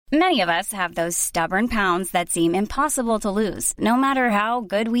Many of us have those stubborn pounds that seem impossible to lose, no matter how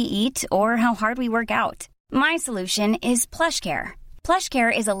good we eat or how hard we work out. My solution is PlushCare.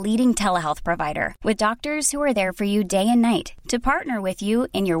 PlushCare is a leading telehealth provider with doctors who are there for you day and night to partner with you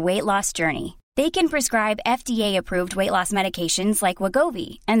in your weight loss journey. They can prescribe FDA-approved weight loss medications like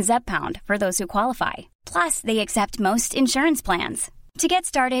Wegovy and Zepbound for those who qualify. Plus, they accept most insurance plans. To get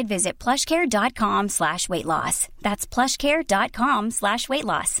started, visit plushcare.com/weightloss. That's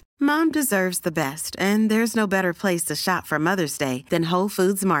plushcare.com/weightloss. Mom deserves the best, and there's no better place to shop for Mother's Day than Whole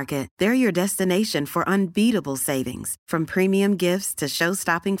Foods Market. They're your destination for unbeatable savings, from premium gifts to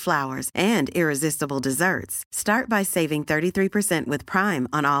show-stopping flowers and irresistible desserts. Start by saving 33% with Prime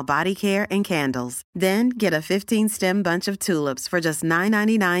on all body care and candles. Then get a 15-stem bunch of tulips for just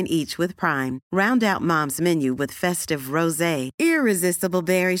 $9.99 each with Prime. Round out Mom's menu with festive rosé, irresistible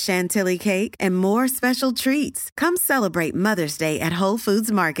berry chantilly cake, and more special treats. Come celebrate Mother's Day at Whole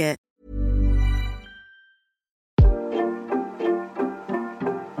Foods Market.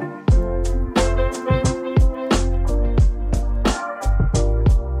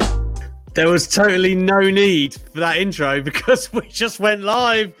 There was totally no need for that intro because we just went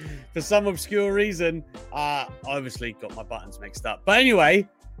live for some obscure reason. I obviously got my buttons mixed up. But anyway,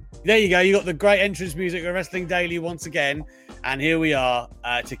 there you go. You got the great entrance music of Wrestling Daily once again. And here we are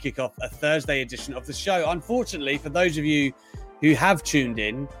to kick off a Thursday edition of the show. Unfortunately, for those of you who have tuned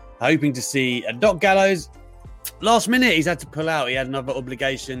in, hoping to see Doc Gallows, last minute he's had to pull out. He had another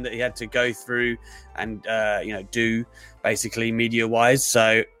obligation that he had to go through and do basically media-wise.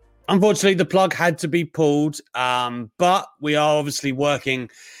 So unfortunately, the plug had to be pulled. But we are obviously working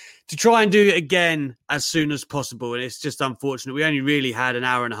to try and do it again as soon as possible. And it's just unfortunate. We only really had an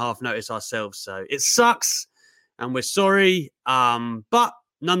hour and a half notice ourselves. So it sucks and we're sorry. But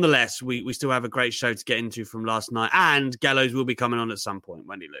nonetheless, we still have a great show to get into from last night. And Gallows will be coming on at some point,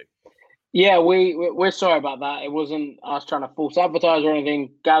 won't he, Lou? Yeah, we're sorry about that. It wasn't us trying to false advertise or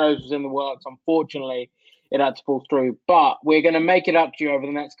anything. Gallows was in the works. Unfortunately, it had to pull through. But we're going to make it up to you over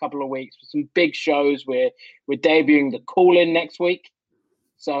the next couple of weeks with some big shows. We're debuting the Call-In next week.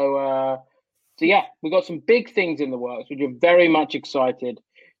 So yeah, we've got some big things in the works, which are very much excited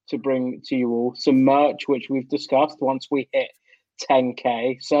to bring to you all. Some merch, which we've discussed once we hit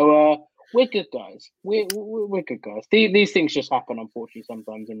 10K. So we're good guys. We're good guys. These things just happen, unfortunately,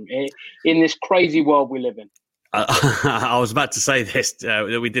 sometimes in this crazy world we live in. I was about to say this,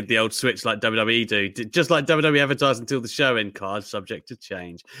 that we did the old switch like WWE do. Just like WWE advertise until the show end card, subject to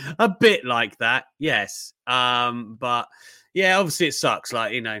change. A bit like that, yes. But yeah, obviously it sucks.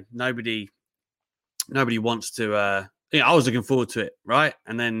 Like, nobody wants to, I was looking forward to it, right?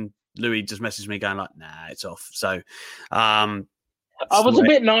 And then Louis just messaged me going like, nah, it's off. So, I was a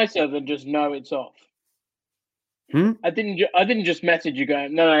bit nicer than just no, it's off. I didn't just message you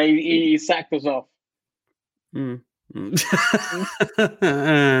going, no, he sacked us off. I don't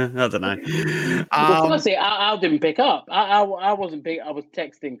know. Honestly, Al didn't pick up. I wasn't pick. I was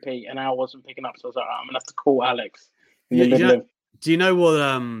texting Pete, and Al wasn't picking up. So I was like, I'm gonna have to call Alex. Do you know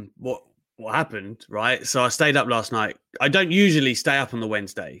what happened? Right. So I stayed up last night. I don't usually stay up on the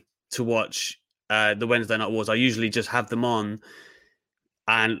Wednesday to watch the Wednesday Night Wars. I usually just have them on,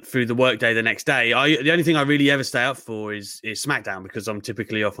 and through the workday the next day. The only thing I really ever stay up for is SmackDown because I'm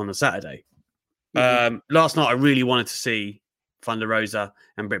typically off on the Saturday. Last night I really wanted to see Thunder Rosa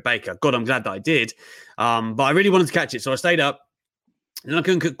and Britt Baker. God, I'm glad that I did. But I really wanted to catch it. So I stayed up and I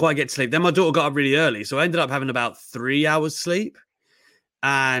couldn't quite get to sleep. Then my daughter got up really early. So I ended up having about 3 hours sleep.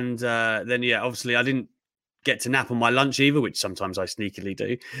 And then, yeah, obviously I didn't get to nap on my lunch either, which sometimes I sneakily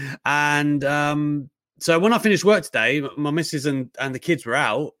do. And so when I finished work today, my missus and the kids were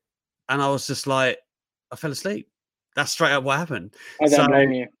out and I was just like, I fell asleep. That's straight up what happened. I don't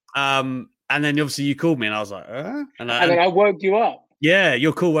blame you. And then obviously you called me and I was like, and then I woke you up. Yeah,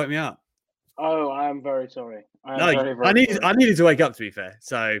 your call woke me up. Oh, I am very sorry. I needed to wake up, to be fair.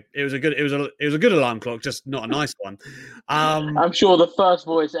 So it was a good alarm clock, just not a nice one. I'm sure the first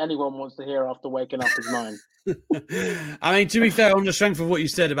voice anyone wants to hear after waking up is mine. I mean, to be fair, on the strength of what you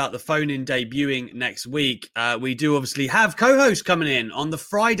said about the phone-in debuting next week, we do obviously have co-hosts coming in on the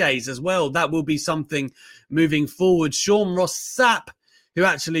Fridays as well. That will be something moving forward. Sean Ross Sapp, who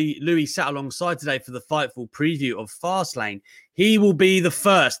actually Louis sat alongside today for the Fightful preview of Fastlane. He will be the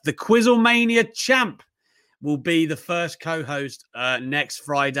first. The Quizzlemania champ will be the first co-host next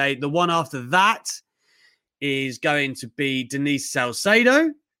Friday. The one after that is going to be Denise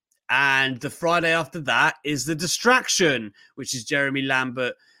Salcedo. And the Friday after that is The Distraction, which is Jeremy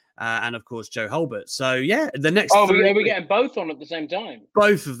Lambert and, of course, Joe Hulbert. So, yeah, the next... Oh, we're getting both on at the same time?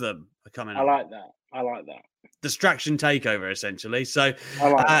 Both of them are coming on. I like that. I like that. Distraction takeover, essentially. So I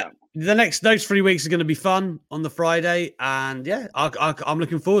like that. those 3 weeks are going to be fun on the Friday, and yeah, I'm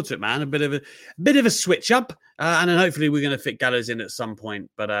looking forward to it, man. A bit of a switch up, and then hopefully we're going to fit Gallows in at some point.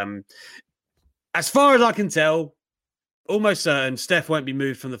 But as far as I can tell, almost certain Steph won't be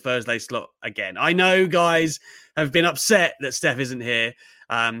moved from the Thursday slot again. I know guys have been upset that Steph isn't here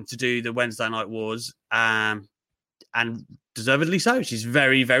to do the Wednesday Night Wars, and deservedly so. She's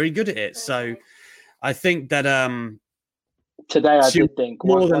very, very good at it. So I think that today I did think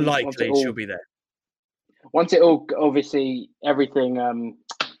more than likely she'll be there. Once it all, obviously, everything.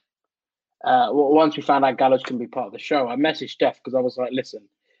 Once we found out Gallows can be part of the show, I messaged Steph because I was like, "Listen,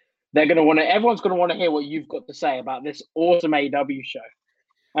 everyone's going to want to hear what you've got to say about this awesome AEW show."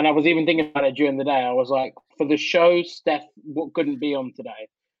 And I was even thinking about it during the day. I was like, for the show, Steph couldn't be on today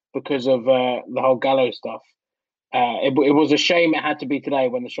because of the whole Gallows stuff. It was a shame it had to be today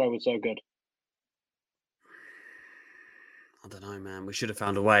when the show was so good. I don't know, man. We should have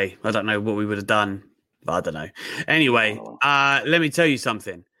found a way. I don't know what we would have done, but I don't know. Anyway, let me tell you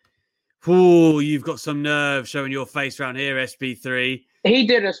something. Ooh, you've got some nerve showing your face around here, SP3. He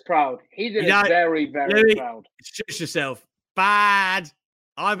did us proud. He did us very, very proud. Shush yourself. Bad.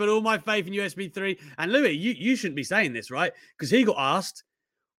 I've got all my faith in USB3. And Louis, you shouldn't be saying this, right? Because he got asked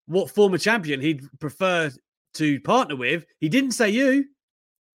what former champion he'd prefer to partner with. He didn't say you.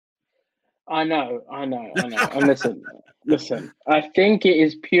 I know. And listen. I think it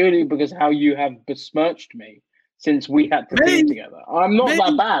is purely because how you have besmirched me since we had to team together. I'm not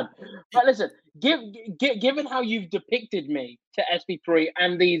that bad. But listen, given how you've depicted me to SP3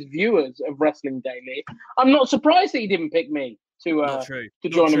 and these viewers of Wrestling Daily, I'm not surprised that he didn't pick me to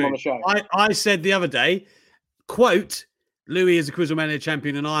join him on the show. I said the other day, quote, Louis is a Quizlemania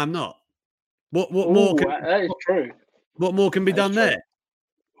champion and I am not. What more? That is true. What more can be done there?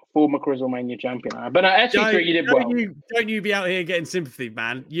 Former Quizlemania champion, but SP3 you did well. Don't you be out here getting sympathy,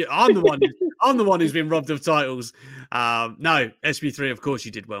 man? I'm the one. I'm the one who's been robbed of titles. No, SP3, of course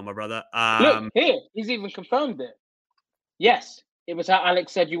you did well, my brother. Look here, he's even confirmed it. Yes, it was how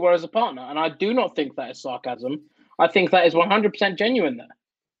Alex said you were as a partner, and I do not think that is sarcasm. I think that is 100% genuine. There.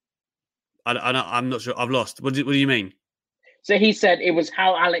 I'm not sure. I've lost. What do you mean? So he said it was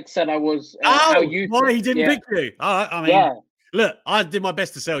how Alex said I was. How you? Why he didn't pick you? I mean, look, I did my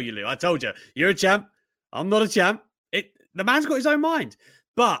best to sell you, Lou. I told you, you're a champ. I'm not a champ. The man's got his own mind.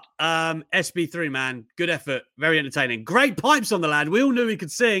 But SB3, man, good effort. Very entertaining. Great pipes on the lad. We all knew he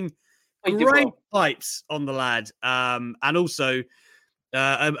could sing. Great pipes on the lad. And also,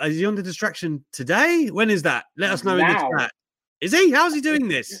 is he on the distraction today? When is that? Let us know in the chat. Is he? How's he doing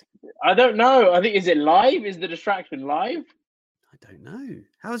this? I don't know. I think, is it live? Is the distraction live? I don't know.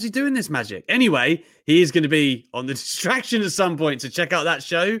 How is he doing this magic? Anyway, he is going to be on the distraction at some point. So check out that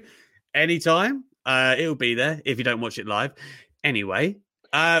show anytime. It'll be there if you don't watch it live. Anyway.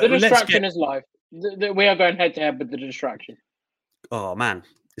 The distraction is live. We are going head to head with the distraction. Oh, man.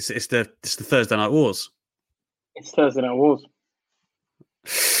 It's the Thursday Night Wars. It's Thursday Night Wars.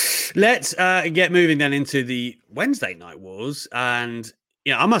 Let's get moving then into the Wednesday Night Wars. And,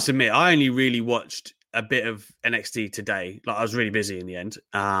 I must admit, I only really watched a bit of NXT today. Like, I was really busy in the end.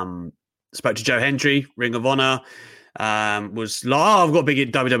 Spoke to Joe Hendry, Ring of Honor. Was like, I've got a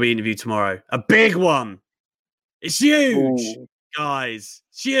big WWE interview tomorrow. A big one. It's huge, guys.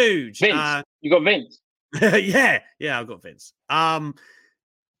 It's huge. Vince. You got Vince? Yeah, I've got Vince. I'm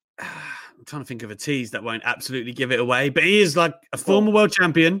trying to think of a tease that won't absolutely give it away, but he is like a former world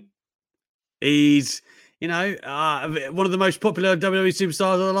champion. He's, one of the most popular WWE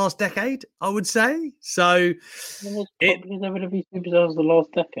superstars of the last decade, I would say. So, WWE superstars of the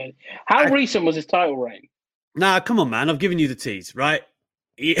last decade. How recent was his title reign? Nah, come on, man. I've given you the tease, right?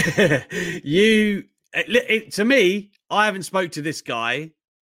 To me, I haven't spoke to this guy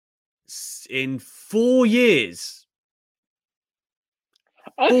in 4 years.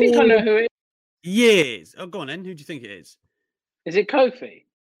 I think I know who it is. Years. Oh, go on then. Who do you think it is? Is it Kofi?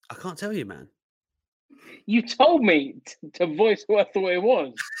 I can't tell you, man. You told me to voice who I thought it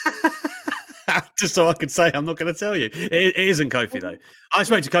was. Just so I could say I'm not going to tell you. It isn't Kofi, though. I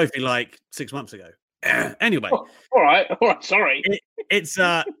spoke to Kofi like 6 months ago. Anyway. All right. Sorry. It's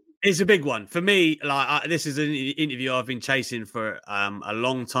a big one. For me, like this is an interview I've been chasing for a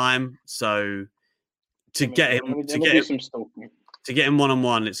long time. So to get him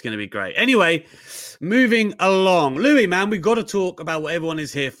one-on-one, it's going to be great. Anyway, moving along. Louis, man, we've got to talk about what everyone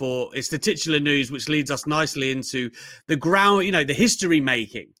is here for. It's the titular news, which leads us nicely into the ground, the history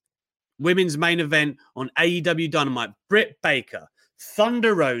making. Women's main event on AEW Dynamite. Britt Baker,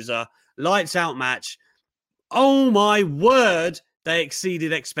 Thunder Rosa, lights out match. Oh my word, they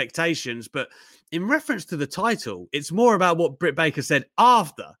exceeded expectations. But in reference to the title, it's more about what Britt Baker said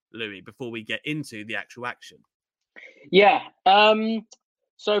after Louis before we get into the actual action. Yeah.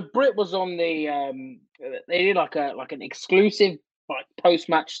 So Britt was on the. They did like an exclusive like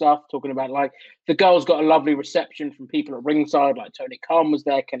post-match stuff, talking about like the girls got a lovely reception from people at ringside. Like Tony Khan was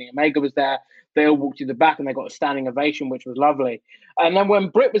there, Kenny Omega was there. They all walked to the back and they got a standing ovation, which was lovely. And then when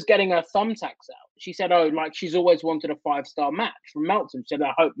Britt was getting her thumbtacks out, she said, "Oh, like she's always wanted a 5-star match from Meltzer." She said,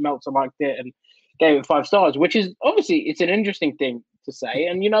 "I hope Meltzer liked it and gave it 5 stars," which is obviously it's an interesting thing to say.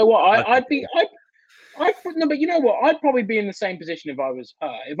 And you know what, but you know what, I'd probably be in the same position if I was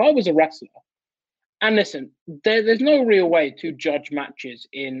her. If I was a wrestler. And listen, there's no real way to judge matches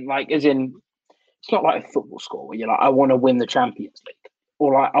in like, as in, it's not like a football score where you're like, I want to win the Champions League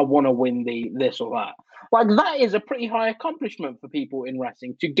or like, I want to win the this or that. Like that is a pretty high accomplishment for people in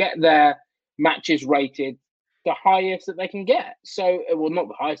wrestling to get their matches rated the highest that they can get. So, well, not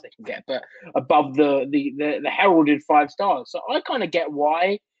the highest they can get, but above the heralded 5 stars. So I kind of get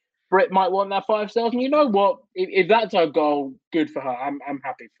why Britt might want that 5 stars, and you know what? If that's her goal, good for her. I'm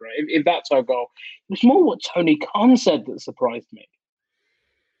happy for it. If that's her goal, it was more what Tony Khan said that surprised me.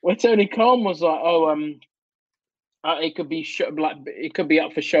 Where Tony Khan was like, "Oh, it could be it could be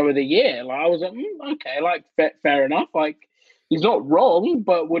up for show of the year." Like I was like, okay, like fair enough. Like he's not wrong,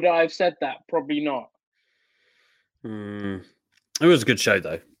 but would I have said that? Probably not. It was a good show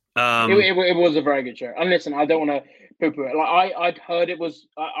though. It was a very good show. And listen, I don't want to poo-poo it. Like I'd heard it was.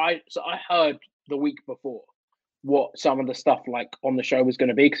 I heard the week before what some of the stuff like on the show was going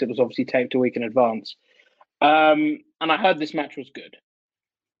to be because it was obviously taped a week in advance. And I heard this match was good.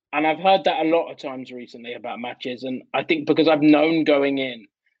 And I've heard that a lot of times recently about matches. And I think because I've known going in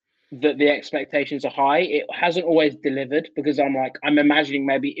that the expectations are high, it hasn't always delivered because I'm imagining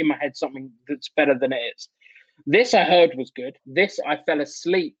maybe in my head something that's better than it is. This I heard was good. This I fell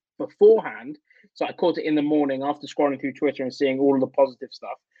asleep beforehand. So I caught it in the morning after scrolling through Twitter and seeing all of the positive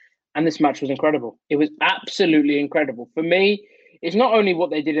stuff. And this match was incredible. It was absolutely incredible. For me, it's not only what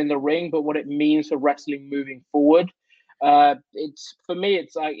they did in the ring, but what it means for wrestling moving forward. It's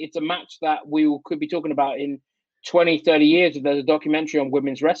a match that we could be talking about in 20, 30 years. If there's a documentary on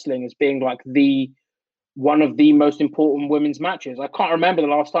women's wrestling as being like one of the most important women's matches. I can't remember the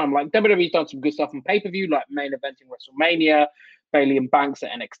last time. Like WWE's done some good stuff on pay-per-view, like main eventing WrestleMania, Bayley and Banks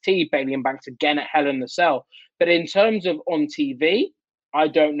at NXT, Bayley and Banks again at Hell in a Cell. But in terms of on TV, I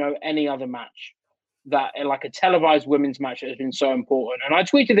don't know any other match that like a televised women's match that has been so important. And I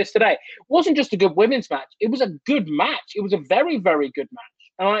tweeted this today. It wasn't just a good women's match. It was a good match. It was a very, very good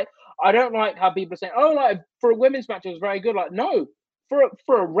match. And I don't like how people say, "Oh, like for a women's match, it was very good." Like, no,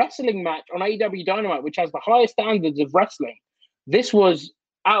 for a wrestling match on AEW Dynamite, which has the highest standards of wrestling, this was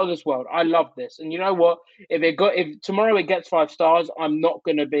out of this world. I love this. And you know what? If tomorrow it gets 5 stars, I'm not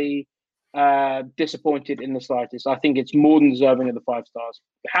going to be disappointed in the slightest. I think it's more than deserving of the 5 stars.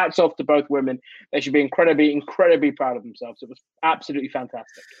 Hats off to both women. They should be incredibly, incredibly proud of themselves. It was absolutely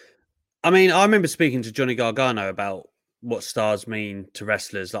fantastic. I mean, I remember speaking to Johnny Gargano about what stars mean to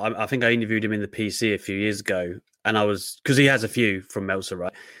wrestlers. Like, I think I interviewed him in the PC a few years ago, and I was, because he has a few from Meltzer,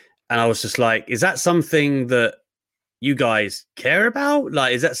 right? And I was just like, is that something that you guys care about?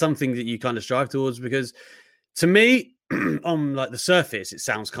 Like, is that something that you kind of strive towards? Because to me, on like the surface, it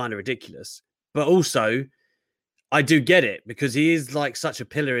sounds kind of ridiculous, but also I do get it because he is like such a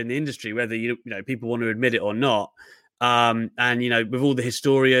pillar in the industry, whether you know people want to admit it or not. And you know, with all the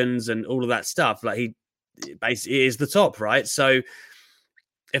historians and all of that stuff, like he basically is the top, right? So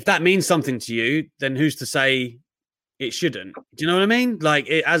if that means something to you, then who's to say it shouldn't? Do you know what I mean? Like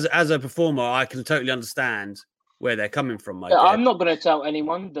as a performer, I can totally understand where they're coming from. I'm not going to tell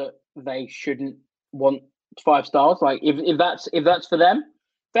anyone that they shouldn't want 5 stars. Like if that's for them,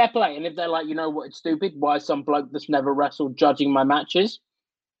 fair play. And if they're like, you know what, it's stupid. Why is some bloke that's never wrestled judging my matches?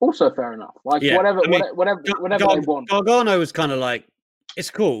 Also fair enough. Like whatever they want. Gargano was kind of like,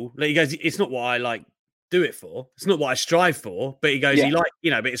 it's cool. Like he goes, it's not what I like do it for. It's not what I strive for. But he goes, he like,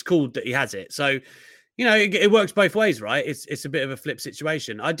 you know, but it's cool that he has it. So, you know, it works both ways, right? It's a bit of a flip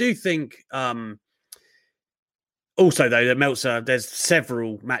situation. I do think. Also, though, that Meltzer, there's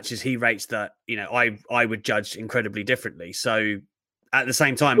several matches he rates that, you know, I would judge incredibly differently. So at the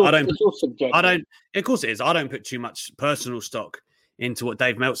same time, of course it is. I don't put too much personal stock into what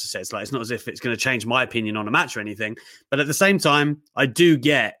Dave Meltzer says. Like, it's not as if it's going to change my opinion on a match or anything. But at the same time, I do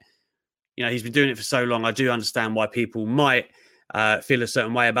get, you know, he's been doing it for so long. I do understand why people might feel a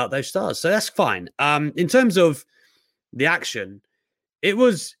certain way about those stars. So that's fine. In terms of the action, it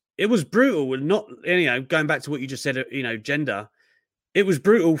was brutal. And not, you know, going back to what you just said, you know, gender, it was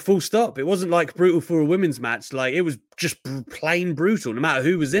brutal, full stop. It wasn't like brutal for a women's match. Like, it was just plain brutal, no matter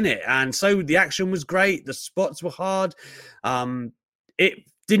who was in it. And so the action was great. The spots were hard. It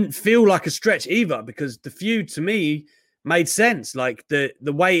didn't feel like a stretch either, because the feud to me made sense. Like the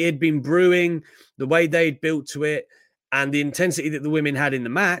way it had been brewing, the way they'd built to it, and the intensity that the women had in the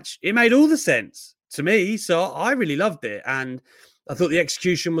match, it made all the sense to me. So I really loved it. And I thought the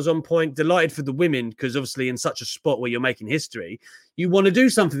execution was on point. Delighted for the women, because obviously in such a spot where you're making history, you want to do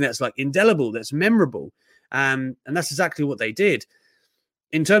something that's like indelible, that's memorable. And that's exactly what they did.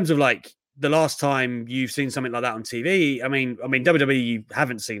 In terms of like the last time you've seen something like that on TV, I mean, WWE, you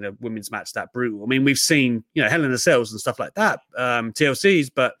haven't seen a women's match that brutal. I mean, we've seen, Hell in a Cells and stuff like that,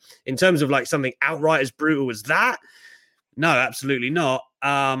 TLCs, but in terms of like something outright as brutal as that, no, absolutely not.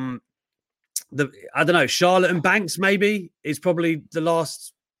 I don't know, Charlotte and Banks maybe is probably the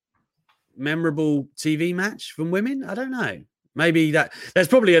last memorable TV match from women. I don't know. Maybe that there's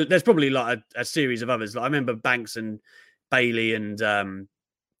probably like a series of others. Like I remember Banks and Bailey and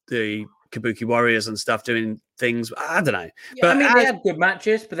the Kabuki Warriors and stuff doing things. I don't know. Yeah, but they had good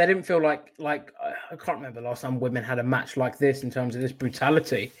matches, but they didn't feel like I can't remember the last time women had a match like this in terms of this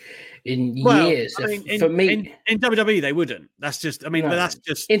brutality in years. I mean, for me, in WWE they wouldn't. That's just. I mean, no. That's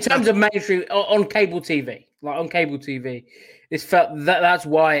just in terms of mainstream on cable TV. Like on cable TV, that's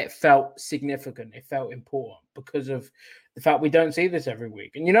why it felt significant. It felt important because of the fact we don't see this every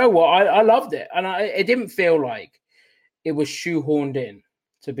week. And you know what? I loved it, and it didn't feel like it was shoehorned in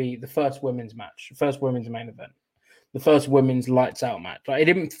to be the first women's match, the first women's main event, the first women's lights out match. Like, it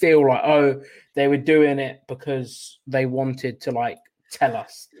didn't feel like, they were doing it because they wanted to like tell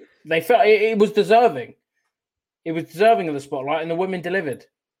us. They felt it was deserving. It was deserving of the spotlight, and the women delivered.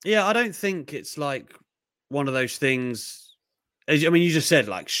 Yeah, I don't think it's like one of those things. I mean, you just said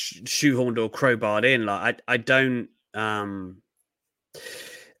like shoehorned or crowbarred in. Like, I don't.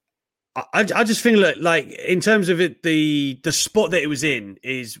 I just think like in terms of it, the spot that it was in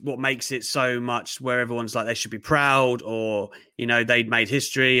is what makes it so much where everyone's like they should be proud, or they'd made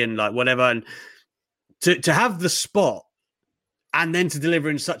history and like whatever. And to have the spot and then to deliver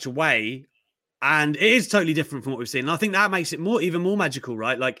in such a way, and it is totally different from what we've seen. And I think that makes it even more magical,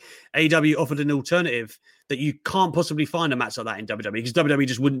 right? Like AEW offered an alternative that you can't possibly find a match like that in WWE, because WWE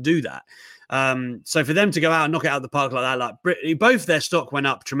just wouldn't do that. So for them to go out and knock it out of the park like that, like both their stock went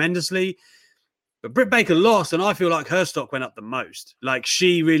up tremendously, but Britt Baker lost, and I feel like her stock went up the most. Like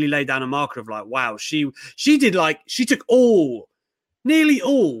she really laid down a marker of like, wow, she did like, she took nearly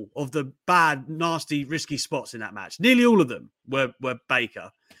all of the bad, nasty, risky spots in that match. Nearly all of them were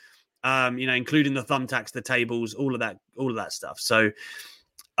Baker, including the thumbtacks, the tables, all of that stuff. So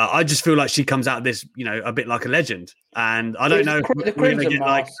I just feel like she comes out of this, a bit like a legend. And I don't know if we're going to get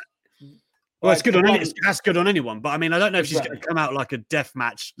like... Well, it's good on that's good on anyone, but I mean, I don't know if she's going to come out like a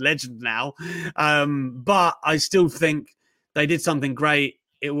deathmatch legend now. But I still think they did something great.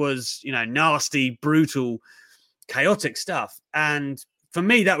 It was, nasty, brutal, chaotic stuff. And for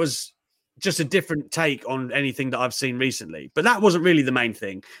me, that was just a different take on anything that I've seen recently. But that wasn't really the main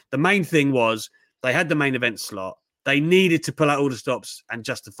thing. The main thing was they had the main event slot. They needed to pull out all the stops and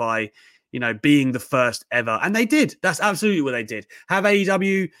justify, being the first ever. And they did. That's absolutely what they did. Have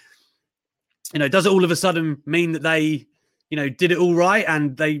AEW... does it all of a sudden mean that they, did it all right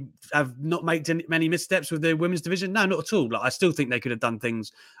and they have not made many missteps with the women's division? No, not at all. Like, I still think they could have done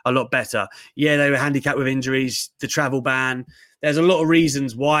things a lot better. Yeah, they were handicapped with injuries, the travel ban. There's a lot of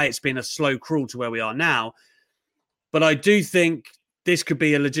reasons why it's been a slow crawl to where we are now. But I do think this could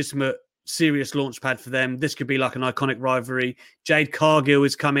be a legitimate, serious launch pad for them. This could be like an iconic rivalry. Jade Cargill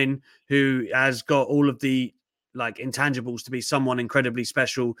is coming, who has got all of the like intangibles to be someone incredibly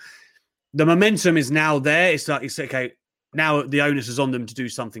special. The momentum is now there. It's okay. Now the onus is on them to do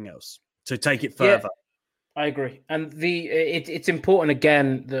something else, to take it further. Yeah, I agree. And it's important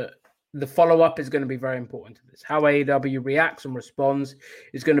again that the follow-up is going to be very important to this. How AEW reacts and responds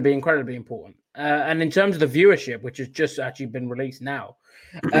is going to be incredibly important. And in terms of the viewership, which has just actually been released now,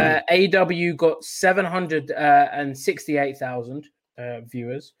 AEW got 768,000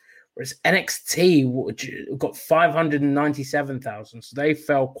 viewers. Whereas NXT got 597,000, so they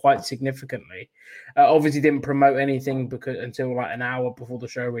fell quite significantly. Obviously, didn't promote anything until like an hour before the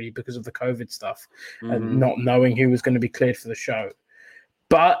show, really, because of the COVID stuff and not knowing who was going to be cleared for the show.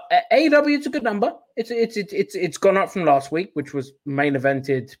 But AEW, it's a good number. It's gone up from last week, which was main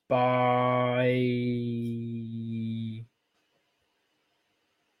evented by.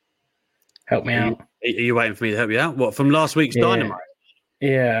 Help me out. Are you waiting for me to help you out? What, from last week's Dynamite?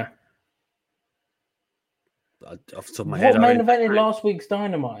 Yeah. Off the top of my head. What main evented last week's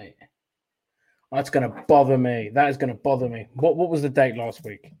Dynamite? That's going to bother me. That is going to bother me. What was the date last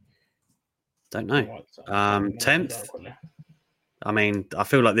week? Don't know. 10th. I mean, I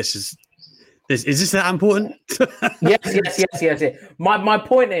feel like this is this that important? Yes. My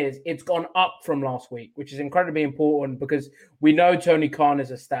point is, it's gone up from last week, which is incredibly important because we know Tony Khan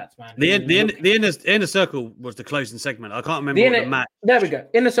is a stats man. The inner circle was the closing segment. I can't remember what the match. There we go.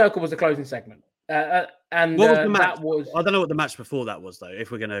 Inner circle was the closing segment. And what was the match? That was, I don't know what the match before that was though.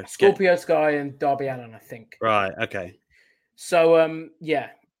 If we're gonna Scorpio Sky and Darby Allin, I think. Right. Okay. So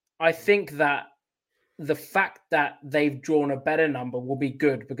I think that the fact that they've drawn a better number will be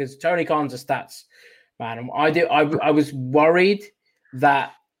good because Tony Khan's a stats man. I was worried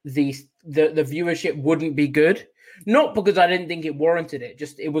that the viewership wouldn't be good, not because I didn't think it warranted it.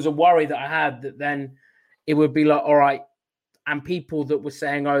 Just it was a worry that I had that then it would be like, all right. And people that were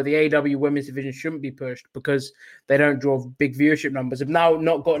saying, oh, the AEW women's division shouldn't be pushed because they don't draw big viewership numbers have now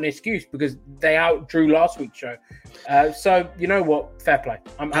not got an excuse because they outdrew last week's show. So, you know what? Fair play.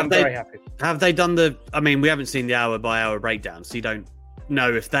 I'm very happy. Have they done we haven't seen the hour by hour breakdown, so you don't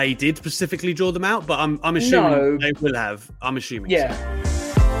know if they did specifically draw them out, but I'm assuming they will have. I'm assuming. Yeah. So.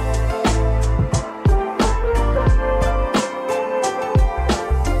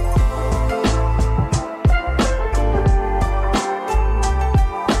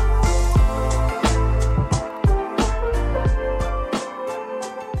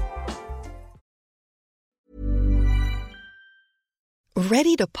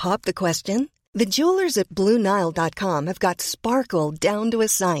 Ready to pop the question? The jewelers at BlueNile.com have got sparkle down to a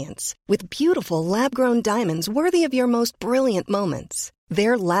science with beautiful lab-grown diamonds worthy of your most brilliant moments.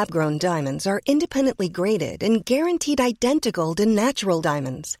 Their lab-grown diamonds are independently graded and guaranteed identical to natural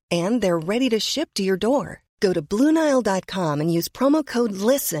diamonds, and they're ready to ship to your door. Go to BlueNile.com and use promo code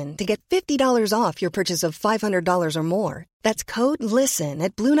LISTEN to get $50 off your purchase of $500 or more. That's code LISTEN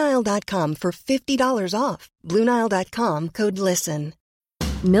at BlueNile.com for $50 off. BlueNile.com, code LISTEN.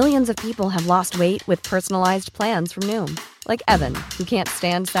 Millions of people have lost weight with personalized plans from Noom. Like Evan, who can't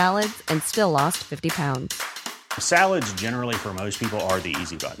stand salads and still lost 50 pounds. Salads generally for most people are the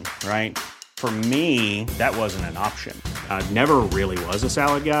easy button, right? For me, that wasn't an option. I never really was a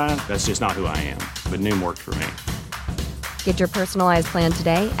salad guy. That's just not who I am. But Noom worked for me. Get your personalized plan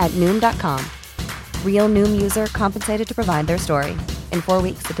today at Noom.com. Real Noom user compensated to provide their story. In 4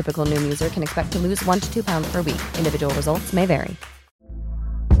 weeks, the typical Noom user can expect to lose 1 to 2 pounds per week. Individual results may vary.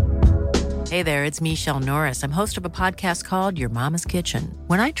 Hey there, it's Michelle Norris. I'm host of a podcast called Your Mama's Kitchen.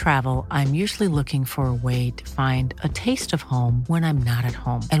 When I travel, I'm usually looking for a way to find a taste of home when I'm not at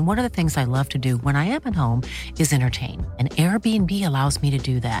home. And one of the things I love to do when I am at home is entertain. And Airbnb allows me to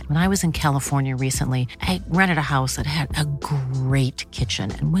do that. When I was in California recently, I rented a house that had a great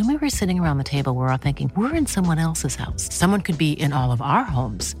kitchen. And when we were sitting around the table, we're all thinking, we're in someone else's house. Someone could be in all of our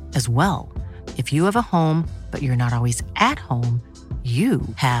homes as well. If you have a home, but you're not always at home, you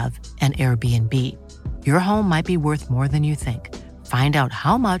have an Airbnb. Your home might be worth more than you think. Find out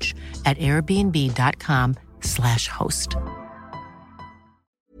how much at airbnb.com/host.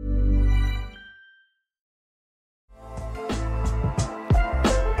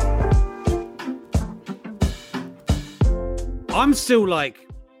 I'm still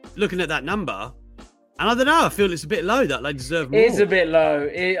looking at that number, and I don't know. I feel it's a bit low. That they deserve more. It's a bit low.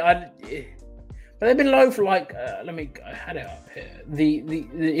 But they've been low for I had it up here.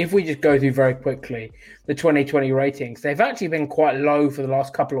 If we just go through very quickly the 2020 ratings, they've actually been quite low for the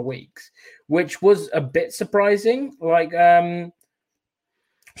last couple of weeks, which was a bit surprising. The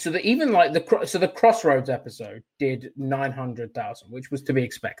Crossroads episode did 900,000, which was to be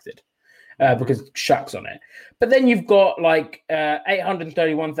expected because Shaq's on it. But then you've got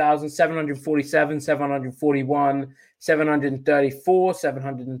 831,000, 747, 741, 734,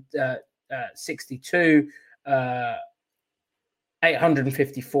 762,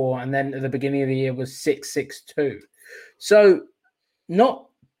 854, and then at the beginning of the year was 662. So not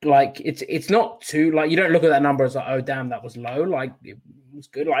it's not too you don't look at that number as oh damn, that was low. It was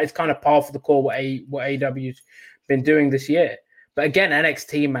good. It's kind of par for the course what AEW's been doing this year. But again,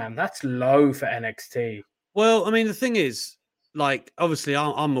 NXT, man, that's low for NXT. Well, I mean, the thing is, obviously,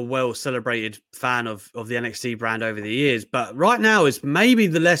 I'm a well-celebrated fan of the NXT brand over the years, but right now is maybe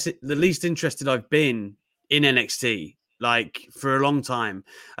the least interested I've been in NXT, for a long time.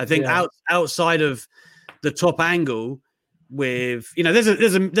 I think outside of the top angle with, there's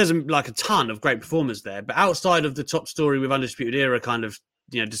a ton of great performers there, but outside of the top story with Undisputed Era kind of,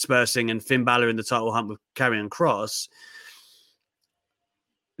 dispersing and Finn Balor in the title hunt with Karrion Kross,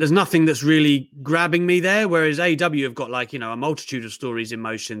 there's nothing that's really grabbing me there, whereas AEW have got a multitude of stories in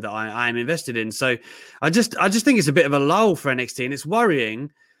motion that I am invested in. So I just think it's a bit of a lull for NXT, and it's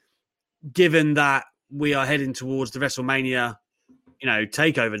worrying given that we are heading towards the WrestleMania,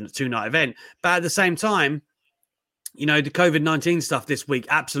 takeover 2-night event. But at the same time, the COVID-19 stuff this week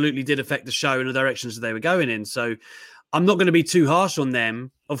absolutely did affect the show and the directions that they were going in. So I'm not going to be too harsh on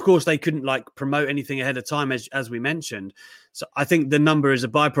them. Of course, they couldn't promote anything ahead of time, as we mentioned. So I think the number is a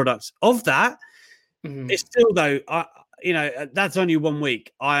byproduct of that. Mm-hmm. It's still, though, that's only 1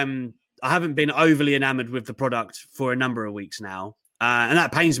 week. I haven't been overly enamored with the product for a number of weeks now. And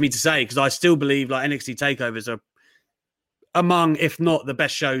that pains me to say, because I still believe NXT takeovers are among, if not the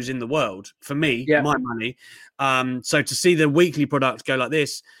best shows in the world for me, my money. So to see the weekly product go like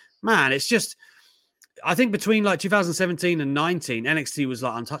this, man, it's just, I think between 2017 and 19, NXT was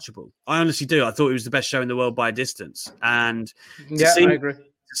untouchable. I honestly do. I thought it was the best show in the world by a distance. And I agree.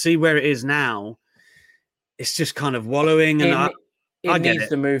 To see where it is now, it's just kind of wallowing. And it needs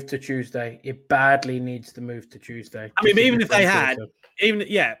to move to Tuesday. It badly needs to move to Tuesday. I mean, even if they had, but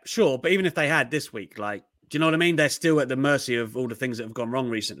even if they had this week, do you know what I mean? They're still at the mercy of all the things that have gone wrong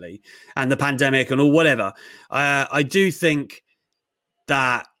recently and the pandemic and all whatever. I do think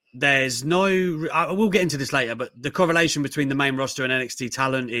that there's we'll get into this later, but the correlation between the main roster and NXT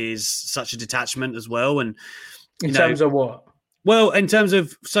talent is such a detachment as well. And in terms of what? Well, in terms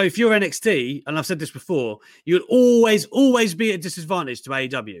of, so if you're NXT, and I've said this before, you'll always be at a disadvantage to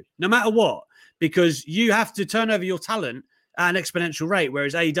AEW, no matter what, because you have to turn over your talent at an exponential rate,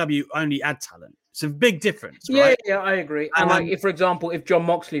 whereas AEW only add talent. It's a big difference, right? Yeah, I agree. And if, for example, if John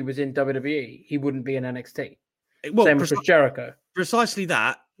Moxley was in WWE, he wouldn't be in NXT. Well, same as Chris Jericho. Precisely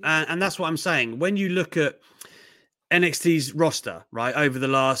that. And that's what I'm saying. When you look at NXT's roster, right, over the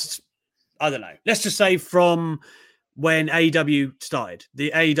last, I don't know, let's just say from when AEW started,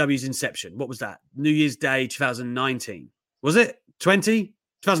 the AEW's inception, what was that? New Year's Day 2019. Was it?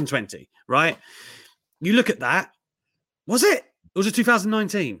 2020, right? You look at that. Was it? Or was it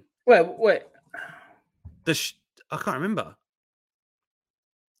 2019? Wait. I can't remember.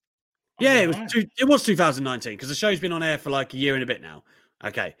 Yeah, it was 2019 because the show's been on air for a year and a bit now.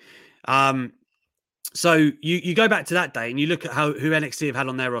 Okay. So you go back to that day and you look at who NXT have had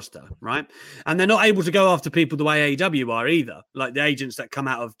on their roster, right? And they're not able to go after people the way AEW are either, like the agents that come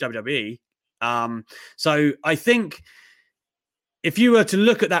out of WWE. So I think if you were to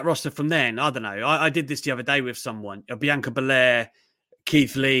look at that roster from then, I don't know. I did this the other day with someone, Bianca Belair,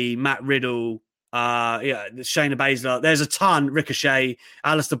 Keith Lee, Matt Riddle, Shayna Baszler. There's a ton. Ricochet,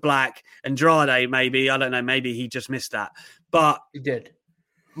 Aleister Black, Andrade. Maybe I don't know. Maybe he just missed that, but he did.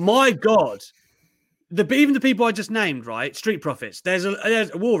 My God, even the people I just named, right? Street Profits. There's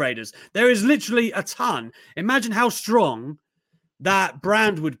War Raiders. There is literally a ton. Imagine how strong that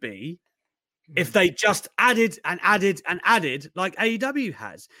brand would be if they just added and added and added like AEW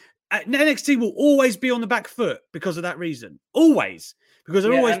has. NXT will always be on the back foot because of that reason. Always. Because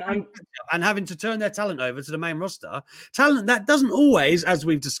they're always and having to turn their talent over to the main roster. Talent that doesn't always, as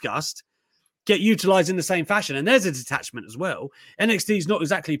we've discussed, get utilized in the same fashion. And there's a detachment as well. NXT is not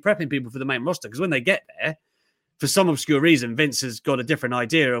exactly prepping people for the main roster because when they get there, for some obscure reason, Vince has got a different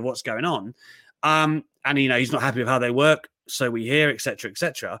idea of what's going on. And, he's not happy with how they work. So we hear, et cetera, et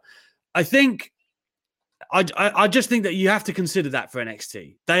cetera. I think, I just think that you have to consider that for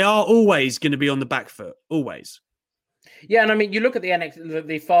NXT. They are always going to be on the back foot. Always. Yeah, and I mean, you look at the NXT,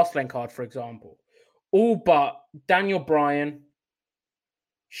 the Fastlane card, for example. All but Daniel Bryan,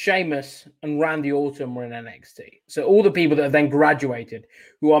 Sheamus, and Randy Orton were in NXT. So all the people that have then graduated,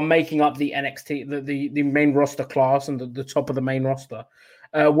 who are making up the NXT, the main roster class and the top of the main roster,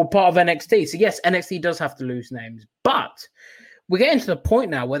 were part of NXT. So yes, NXT does have to lose names, but we're getting to the point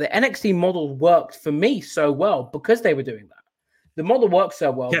now where the NXT model worked for me so well because they were doing that. The model works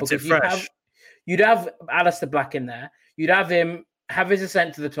so well because you'd have Aleister Black in there. You'd have him have his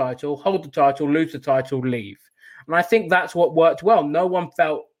ascent to the title, hold the title, lose the title, leave. And I think that's what worked well. No one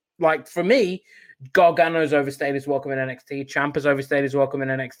felt like, for me, Gargano's overstayed his welcome in NXT. Ciampa's overstayed his welcome in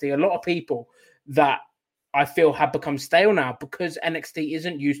NXT. A lot of people that I feel have become stale now because NXT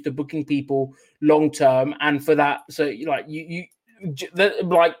isn't used to booking people long term. And for that, so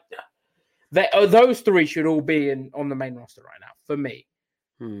those three should all be on the main roster right now for me.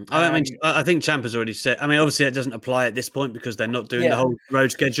 I think Ciampa's already said. I mean, obviously, it doesn't apply at this point because they're not doing the whole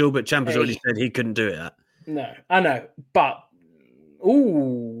road schedule. But Ciampa's already said he couldn't do it. No, I know. But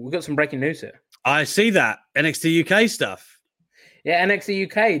we've got some breaking news here. I see that NXT UK stuff. Yeah, NXT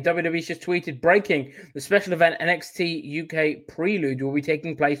UK. WWE's just tweeted breaking: the special event NXT UK Prelude will be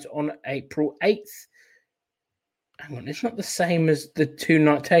taking place on April 8th. Hang on, it's not the same as the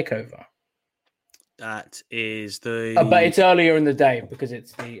 2-night takeover. That is the... but it's earlier in the day because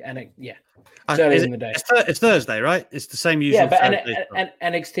it's the... It's earlier in the day. It's Thursday, right? It's the same usual Thursday.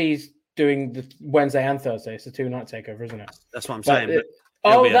 NXT's doing the Wednesday and Thursday. It's a 2-night takeover, isn't it? That's what I'm saying.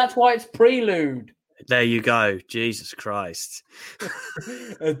 That's why it's prelude. There you go. Jesus Christ.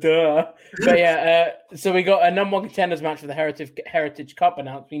 Duh. But yeah, so we got a number 1 contenders match for the Heritage Cup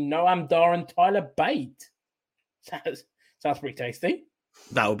announced between Noam Dar and Tyler Bate. Sounds pretty tasty.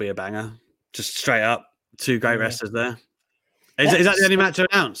 That will be a banger. Just straight up. 2 great wrestlers there. Is that the only match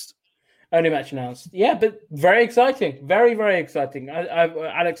announced? Only match announced. Yeah, but very exciting. Very, very exciting.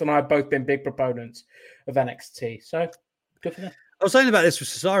 Alex and I have both been big proponents of NXT. So good for them. I was saying about this with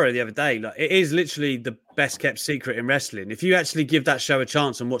Cesaro the other day. Like, it is literally the best kept secret in wrestling. If you actually give that show a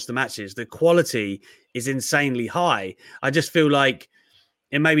chance and watch the matches, the quality is insanely high. I just feel like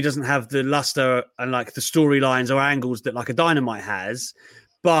it maybe doesn't have the luster and like the storylines or angles that like a Dynamite has.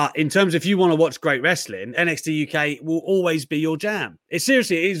 But in terms of if you want to watch great wrestling, NXT UK will always be your jam. It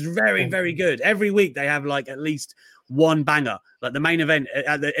is very, very good. Every week they have like at least one banger. Like the main event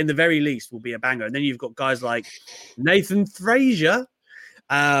in the very least will be a banger. And then you've got guys like Nathan Frazier,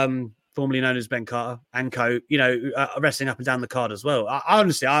 formerly known as Ben Carter and co, wrestling up and down the card as well. I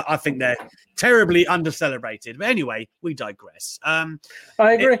think they're terribly under-celebrated. But anyway, we digress. I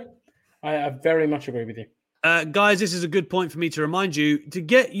agree. I very much agree with you. Guys, this is a good point for me to remind you to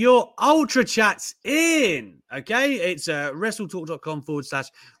get your Ultra Chats in, okay? It's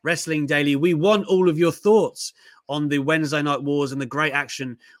WrestleTalk.com/Wrestling Daily. We want all of your thoughts on the Wednesday Night Wars and the great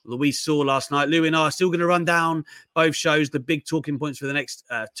action that we saw last night. Louis and I are still going to run down both shows, the big talking points for the next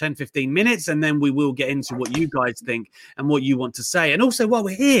 10, 15 minutes, and then we will get into what you guys think and what you want to say. And also, while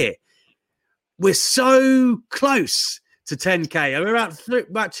we're here, we're so close to 10K. We're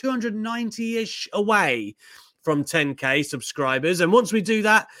about 290-ish away from 10K subscribers. And once we do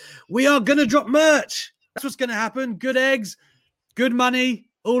that, we are going to drop merch. That's what's going to happen. Good eggs, good money,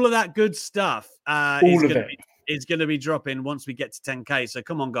 all of that good stuff. It's going to be dropping once we get to 10K. So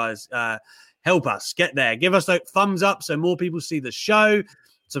come on, guys. Help us get there. Give us a thumbs up so more people see the show.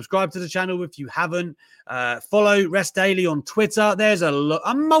 Subscribe to the channel if you haven't. Follow Rest Daily on Twitter. There's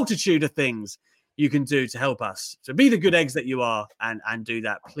a multitude of things you can do to help us. So be the good eggs that you are and do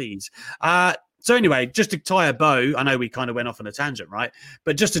that, please. So anyway, just to tie a bow, I know we kind of went off on a tangent, right?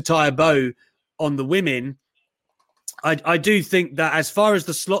 But just to tie a bow on the women, I do think that as far as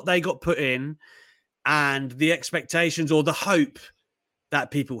the slot they got put in and the expectations or the hope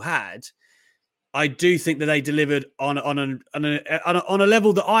that people had, I do think that they delivered on a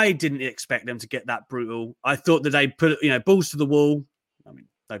level that I didn't expect them to get that brutal. I thought that they put, balls to the wall. I mean,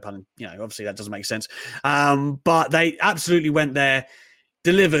 no pun, obviously that doesn't make sense. But they absolutely went there,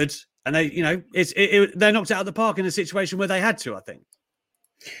 delivered, and they knocked it out of the park in a situation where they had to, I think.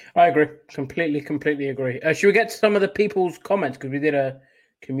 I agree. Completely agree. Should we get to some of the people's comments? Because we did a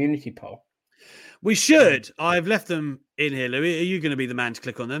community poll. We should. I've left them in here, Louis. Are you going to be the man to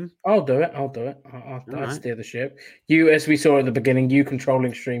click on them? I'll do it. I'll steer the ship. You, as we saw at the beginning, you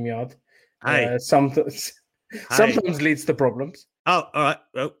controlling StreamYard. Hey. Sometimes leads to problems. Oh, all right.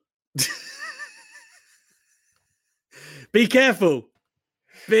 Well, be careful.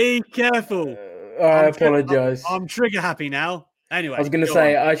 Be careful. I apologize. I'm trigger happy now. Anyway, I was going to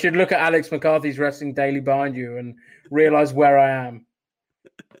say, I should look at Alex McCarthy's Wrestling Daily behind you and realize where I am.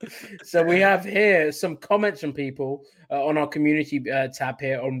 So we have here some comments from people on our community tab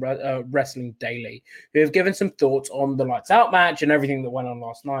here on Wrestling Daily who have given some thoughts on the Lights Out match and everything that went on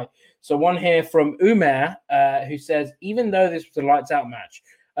last night. So one here from Umair who says, even though this was a Lights Out match,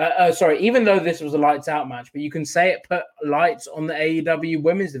 but you can say it put lights on the AEW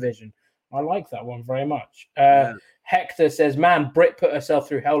women's division. I like that one very much. Hector says, man, Britt put herself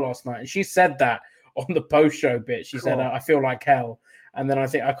through hell last night. And she said that on the post-show bit. She said, I feel like hell. And then I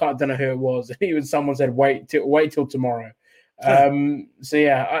don't know who it was. Even someone said, wait till tomorrow. So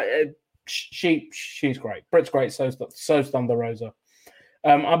yeah, she's great. Britt's great. So's Thunder Rosa.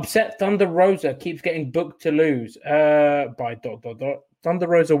 Upset Thunder Rosa keeps getting booked to lose by ... Thunder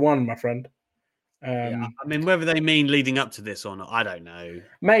Rosa won, my friend. I mean, whether they mean leading up to this or not, I don't know.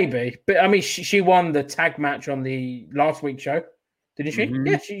 Maybe, but I mean, she won the tag match on the last week's show, didn't she? Mm-hmm.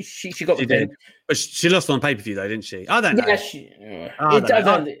 Yeah, she got the win. But she lost on pay-per-view though, didn't she? I don't know. Yeah, I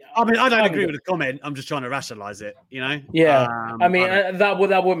don't agree with the comment. I'm just trying to rationalize it, Yeah, I mean, that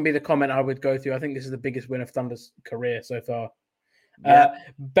wouldn't be the comment I would go through. I think this is the biggest win of Thunder's career so far. Yeah.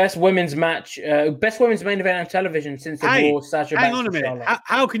 Best women's match, best women's main event on television since the Raw Sasha Banks. Hang on a minute.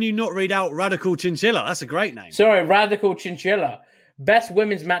 How can you not read out Radical Chinchilla? That's a great name. Sorry, Radical Chinchilla. Best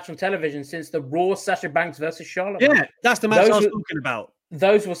women's match on television since the Raw Sasha Banks versus Charlotte. Yeah, that's the match I was talking about.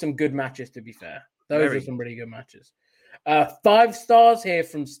 Those were some good matches, to be fair. Those were some really good matches. 5 stars here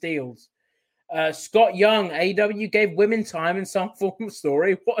from Steels. Scott Young, AEW gave women time in some form of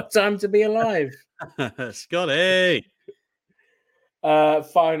story. What a time to be alive. Scotty.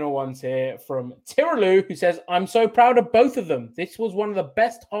 Final ones here from Tiralu, who says, I'm so proud of both of them. This was one of the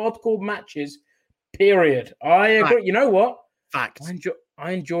best hardcore matches, period. I agree. Fact. You know what? Fact.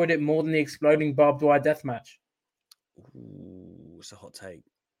 I enjoyed it more than the exploding barbed wire death match. Ooh, it's a hot take.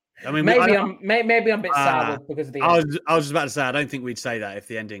 I mean, maybe I'm a bit sour because of the end. I was just about to say I don't think we'd say that if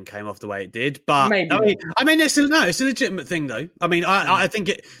the ending came off the way it did, but maybe. I mean, it's a legitimate thing though. I mean, I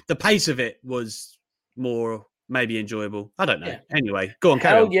think the pace of it was more maybe enjoyable. I don't know. Yeah. Anyway, go on,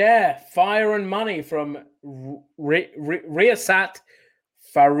 carry on. Yeah, Fire and Money from Riasat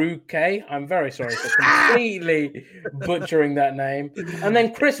Faruque. I'm very sorry for completely butchering that name. And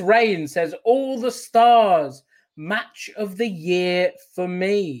then Chris Rain says, All the Stars. Match of the year for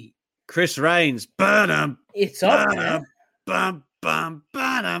me. Chris Reigns. Burn It's up there. Bum, bum,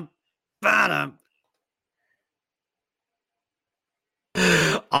 bum, bum.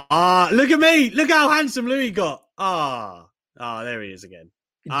 Look at me. Look how handsome Louis got. There he is again.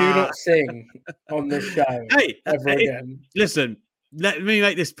 Do not sing on this show ever again. Listen, let me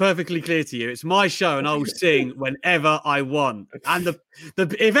make this perfectly clear to you. It's my show and I'll sing whenever I want. And if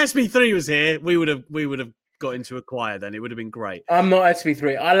SB3 was here, we would have got into a choir, then it would have been great. I'm not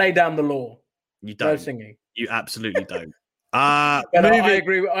SB3. I lay down the law. You don't. No singing. You absolutely don't. I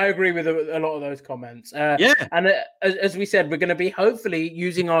agree with a lot of those comments. Yeah. And as we said, we're going to be hopefully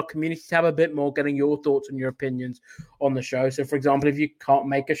using our community tab a bit more, getting your thoughts and your opinions on the show. So, for example, if you can't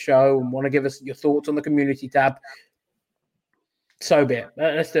make a show and want to give us your thoughts on the community tab, so be it.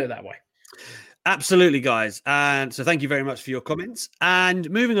 Let's do it that way. Absolutely, guys. And so thank you very much for your comments. And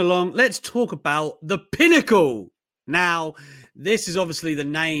moving along, let's talk about the Pinnacle. Now, this is obviously the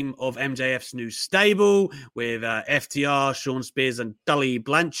name of MJF's new stable with FTR, Sean Spears, and Tully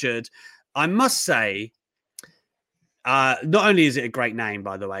Blanchard. I must say, not only is it a great name,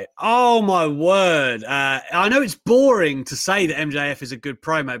 by the way, oh my word. I know it's boring to say that MJF is a good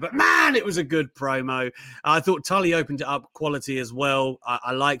promo, but man, it was a good promo. I thought Tully opened it up quality as well.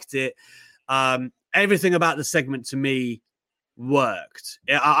 I liked it. Everything about the segment to me worked.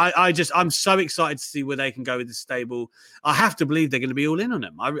 I'm so excited to see where they can go with this stable. I have to believe they're going to be all in on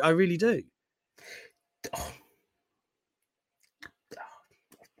them. I really do.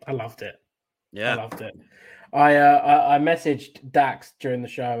 I loved it. Yeah, I loved it. I messaged Dax during the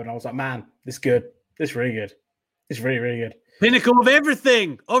show and I was like, man, this is good. This is really good. It's really, really good. Pinnacle of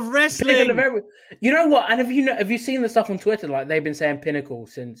everything, of wrestling. You know what? And have you seen the stuff on Twitter? Like they've been saying Pinnacle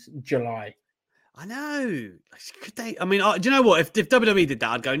since July. I know. Could they? I mean, do you know what? If WWE did that,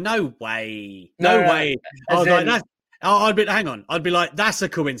 I'd go, no way, no way. I'd be hang on. I'd be like, that's a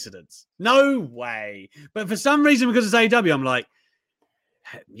coincidence. No way. But for some reason, because it's AEW, I'm like,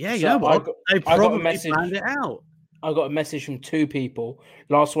 yeah, you know what? They probably planned it out. I got a message from two people.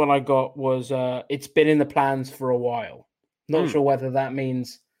 Last one I got was, it's been in the plans for a while. Not sure whether that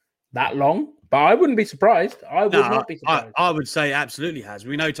means that long, but I wouldn't be surprised. I would not be surprised. I would say absolutely has.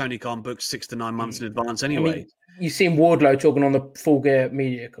 We know Tony Khan books 6 to 9 months in advance anyway. I mean, you've seen Wardlow talking on the Full Gear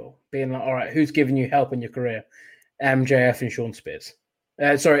media call, being like, all right, who's giving you help in your career? MJF and Sean Spears.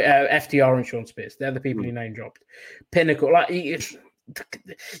 FTR and Sean Spears. They're the people he name dropped. Pinnacle.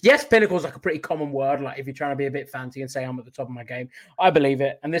 Yes, Pinnacle is like a pretty common word. Like if you're trying to be a bit fancy and say I'm at the top of my game, I believe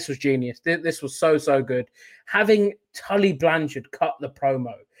it. And this was genius. This was so good. Having Tully Blanchard cut the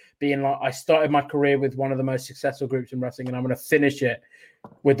promo, being like, I started my career with one of the most successful groups in wrestling, and I'm going to finish it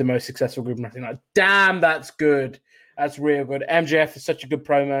with the most successful group in wrestling. Like, damn, that's good. That's real good. MJF is such a good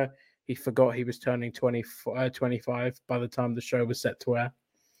promo. He forgot he was turning 25 by the time the show was set to air.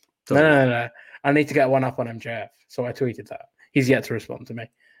 No. I need to get one up on MJF. So I tweeted that. He's yet to respond to me.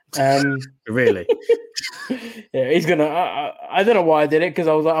 Really? Yeah, he's going to... I don't know why I did it, because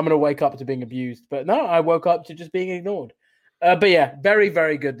I was like, I'm going to wake up to being abused. But no, I woke up to just being ignored. But yeah, very,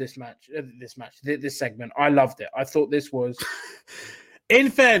 very good this segment. I loved it. I thought this was... In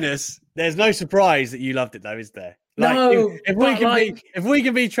fairness, there's no surprise that you loved it, though, is there? Like, no, if we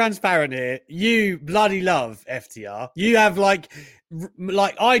can be transparent here, you bloody love FTR. You have like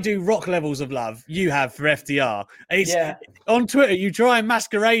I do rock levels of love. You have for FTR. On Twitter, you try and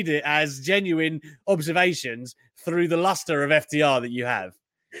masquerade it as genuine observations through the luster of FTR that you have.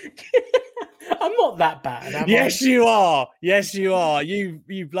 I'm not that bad. Yes, you are. Yes, you are. You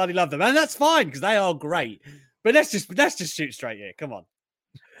bloody love them, and that's fine because they are great. But let's just shoot straight here. Come on.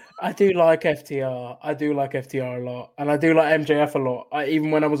 I do like FTR. I do like FTR a lot, and I do like MJF a lot. Even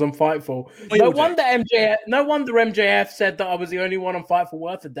when I was on Fightful, no wonder MJF said that I was the only one on Fightful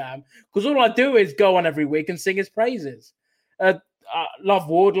worth a damn. Because all I do is go on every week and sing his praises. love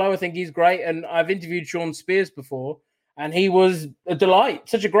Wardlow. I think he's great. And I've interviewed Sean Spears before, and he was a delight.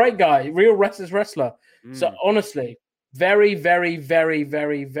 Such a great guy, real restless wrestler. So honestly, very, very, very,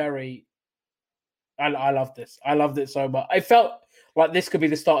 very, very. I love this. I loved it so much. I felt like this could be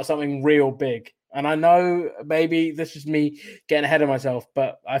the start of something real big. And I know maybe this is me getting ahead of myself,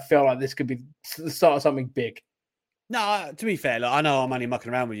 but I feel like this could be the start of something big. No, to be fair, look, I know I'm only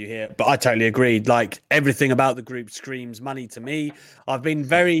mucking around with you here, but I totally agreed. Like, everything about the group screams money to me. I've been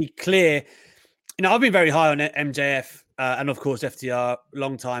very clear. I've been very high on MJF and, of course, FTR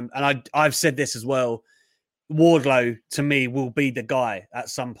long time. And I've said this as well. Wardlow, to me, will be the guy at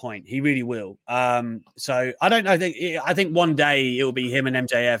some point. He really will. So I don't know. I think one day it will be him and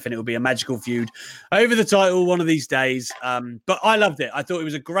MJF, and it will be a magical feud over the title one of these days. But I loved it. I thought it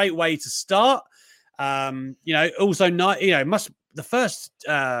was a great way to start. Also not. The first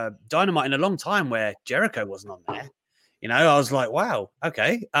Dynamite in a long time where Jericho wasn't on there. I was like, wow,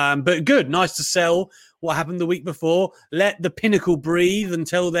 okay. But good, nice to sell what happened the week before. Let the Pinnacle breathe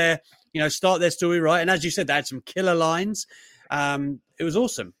until they're. Start their story right. And as you said, they had some killer lines. It was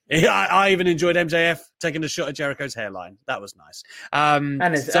awesome. I even enjoyed MJF taking a shot at Jericho's hairline. That was nice. And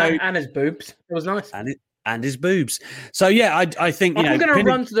his boobs. It was nice. And his boobs. So, yeah, I think, I'm going to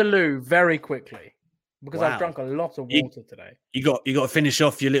run to the loo very quickly because I've drunk a lot of water today. You got to finish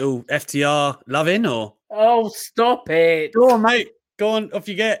off your little FTR loving, or? Oh, stop it. Go on, mate. Go on. Off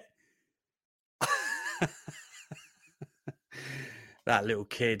you get. That little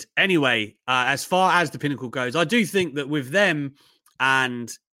kid. Anyway, as far as the Pinnacle goes, I do think that with them and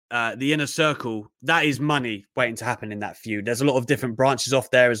the Inner Circle, that is money waiting to happen in that feud. There's a lot of different branches off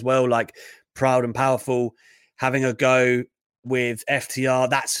there as well, like Proud and Powerful having a go with FTR.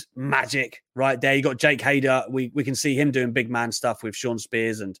 That's magic right there. You got Jake Hader. We can see him doing big man stuff with Sean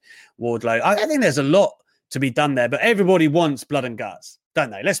Spears and Wardlow. I think there's a lot to be done there, but everybody wants blood and guts,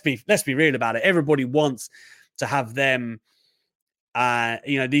 don't they? Let's be real about it. Everybody wants to have them.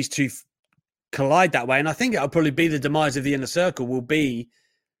 These two collide that way. And I think it'll probably be the demise of the Inner Circle will be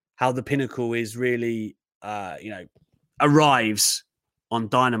how the Pinnacle is really, arrives on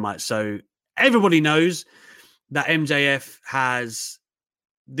Dynamite. So everybody knows that MJF has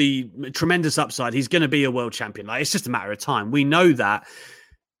the tremendous upside. He's going to be a world champion. Like, it's just a matter of time. We know that.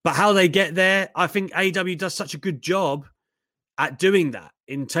 But how they get there, I think AEW does such a good job at doing that,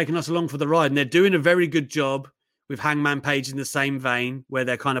 in taking us along for the ride. And they're doing a very good job with Hangman Page in the same vein, where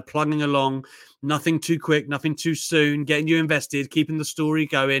they're kind of plugging along, nothing too quick, nothing too soon, getting you invested, keeping the story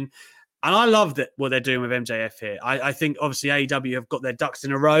going. And I loved it, what they're doing with MJF here. I think, obviously, AEW have got their ducks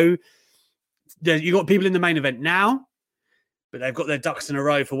in a row. You've got people in the main event now, but they've got their ducks in a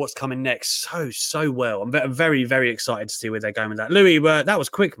row for what's coming next so well. I'm very, very excited to see where they're going with that. Louis, that was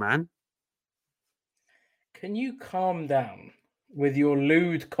quick, man. Can you calm down with your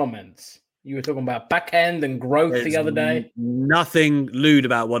lewd comments? You were talking about backhand and growth the other day. Nothing lewd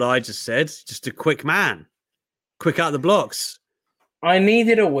about what I just said. Just a quick man. Quick out the blocks. I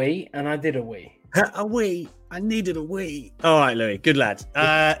needed a wee, and I did a wee. A wee. I needed a wee. All right, Louis. Good lad.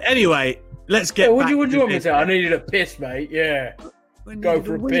 Anyway, let's get back. What do you want me to say? I needed a piss, mate. Yeah. Go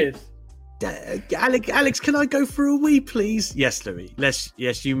for a piss. Alex, can I go for a wee, please? Yes, Louis.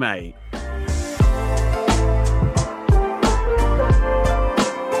 Yes, you may.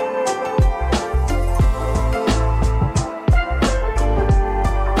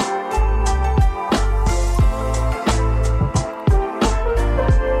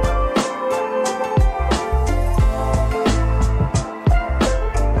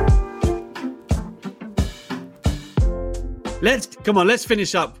 Let's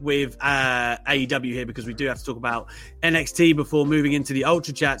finish up with AEW here, because we do have to talk about NXT before moving into the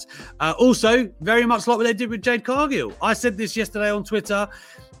Ultra Chats. Also, very much like what they did with Jade Cargill. I said this yesterday on Twitter,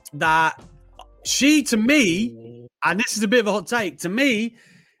 that she, to me, and this is a bit of a hot take, to me,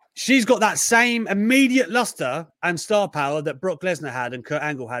 she's got that same immediate luster and star power that Brock Lesnar had and Kurt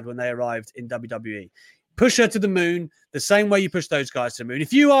Angle had when they arrived in WWE. Push her to the moon the same way you push those guys to the moon.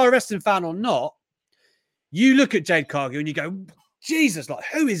 If you are a wrestling fan or not, you look at Jade Cargill and you go, Jesus, like,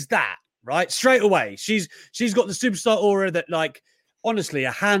 who is that? Right? Straight away. She's got the superstar aura that, like, honestly,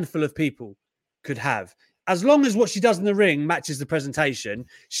 a handful of people could have. As long as what she does in the ring matches the presentation,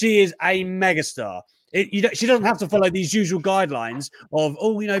 she is a megastar. She doesn't have to follow these usual guidelines of,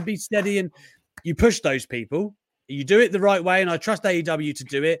 be steady, and you push those people. You do it the right way, and I trust AEW to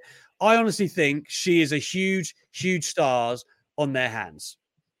do it. I honestly think she is a huge, huge stars on their hands.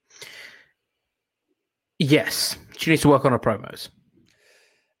 Yes, she needs to work on her promos.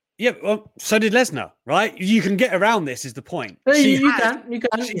 Yeah, well, so did Lesnar, right? You can get around this, is the point. You can.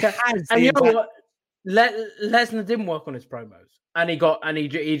 Has and you know what? Lesnar didn't work on his promos, and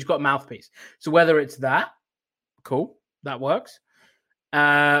he's got mouthpiece. So whether it's that, cool, that works.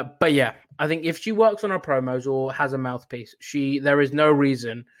 But yeah, I think if she works on her promos or has a mouthpiece, there is no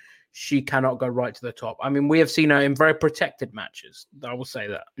reason she cannot go right to the top. I mean, we have seen her in very protected matches. I will say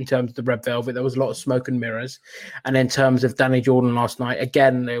that in terms of the Red Velvet, there was a lot of smoke and mirrors, and in terms of Danny Jordan last night,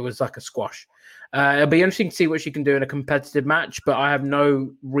 again, it was like a squash. It'll be interesting to see what she can do in a competitive match, but I have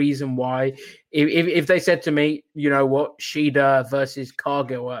no reason why. If they said to me, you know what, Shida versus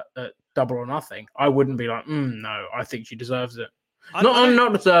Cargill at Double or Nothing, I wouldn't be like, no, I think she deserves it.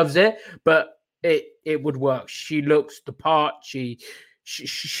 Not deserves it, but it would work. She looks the part. She's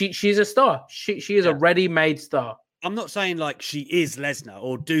a star. She is a ready-made star. I'm not saying like she is Lesnar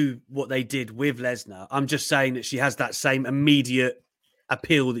or do what they did with Lesnar. I'm just saying that she has that same immediate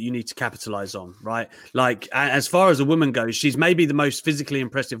appeal that you need to capitalize on, right? Like, as far as a woman goes, she's maybe the most physically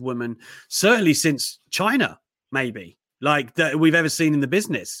impressive woman, certainly since China, maybe, like that we've ever seen in the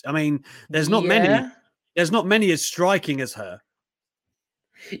business. I mean, there's not many as striking as her.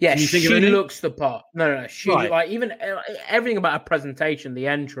 Yeah, she looks the part. No. She like even everything about her presentation, the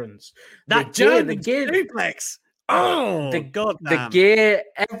entrance, the gear suplex. Oh, the gear,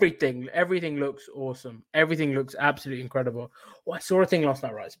 everything looks awesome. Everything looks absolutely incredible. Oh, I saw a thing last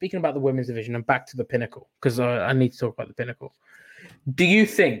night, right? Speaking about the women's division and back to the Pinnacle, because I need to talk about the Pinnacle. Do you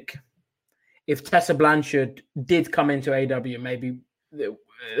think if Tessa Blanchard did come into AEW, maybe there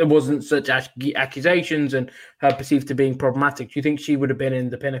wasn't such accusations and her perceived to being problematic, do you think she would have been in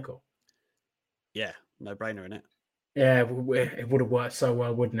the Pinnacle? Yeah, no brainer in it. Yeah, it would have worked so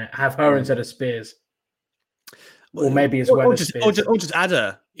well, wouldn't it? Have her instead of Spears. Or maybe as well, or just add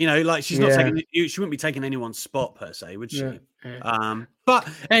her. You know, like she's not taking. She wouldn't be taking anyone's spot per se, would she? Yeah. But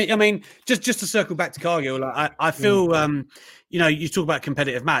I mean, just to circle back to Cargill, like I feel, you know, you talk about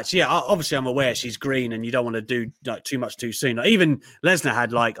competitive match. Yeah, obviously I'm aware she's green, and you don't want to do like too much too soon. Like, even Lesnar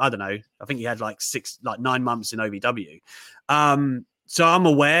had I don't know, I think he had 9 months in OVW. So I'm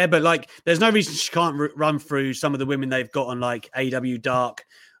aware, but like, there's no reason she can't run through some of the women they've got on like AW Dark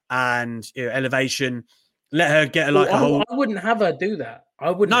and Elevation. Let her get a whole. I wouldn't have her do that. I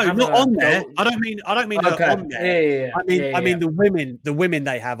wouldn't. No, not on there. I don't mean her on there. Yeah. I mean the women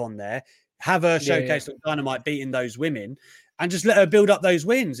they have on there. Have her showcase on Dynamite beating those women, and just let her build up those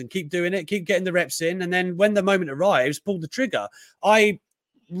wins and keep doing it, keep getting the reps in, and then when the moment arrives, pull the trigger. I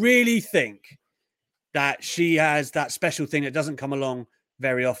really think that she has that special thing that doesn't come along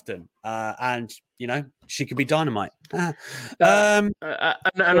very often, and you know, she could be Dynamite.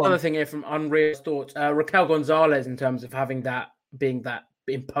 Another thing here from Unreal Thoughts, Raquel Gonzalez, in terms of being that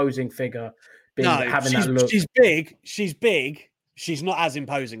imposing figure, having that look. She's big. She's not as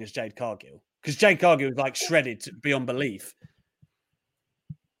imposing as Jade Cargill, because Jade Cargill is like shredded beyond belief.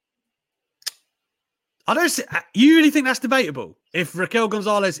 I don't see, you really think that's debatable? If Raquel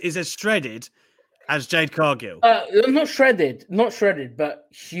Gonzalez is as shredded as Jade Cargill? Not shredded, but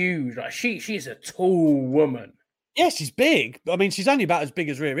huge. Like she's a tall woman. Yeah, she's big. I mean, she's only about as big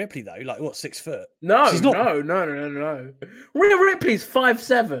as Rhea Ripley, though. Like, what, 6 foot? No, she's not... no. Rhea Ripley's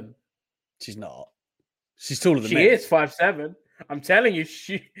 5'7". She's not. She's taller than me. She is 5'7". I'm telling you,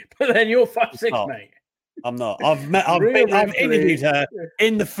 but then you're 5'6", mate. I'm not. I've interviewed her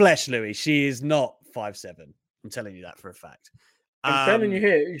in the flesh, Louis. She is not 5'7". I'm telling you that for a fact. I'm telling you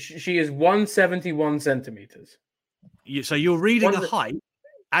here, she is 171 centimeters. So you're reading a height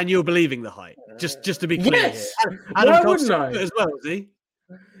and you're believing the height. Just to be clear. Yes. Adam Cole's as well, is he?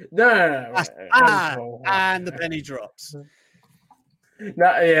 No. And the penny drops.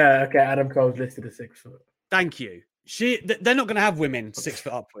 Okay. Adam Cole's listed as 6 foot. Thank you. They're not going to have women 6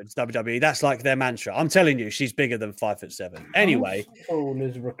 foot upwards. WWE. That's like their mantra. I'm telling you, she's bigger than 5'7". Anyway, how tall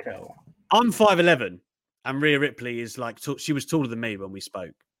is Raquel? I'm 5'11", and Rhea Ripley is like she was taller than me when we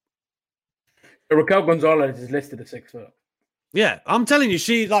spoke. Raquel Gonzalez is listed as 6 foot. Yeah, I'm telling you,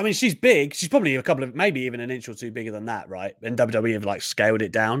 she's big. She's probably a couple of, maybe even an inch or two bigger than that, right? And WWE have like scaled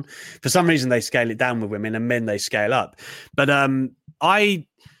it down. For some reason, they scale it down with women, and men they scale up. But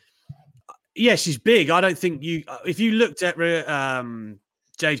she's big. I don't think if you looked at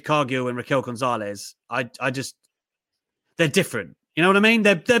Jade Cargill and Raquel Gonzalez, they're different. You know what I mean?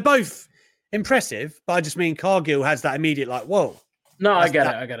 They're both impressive, but I just mean Cargill has that immediate like, whoa. No, I get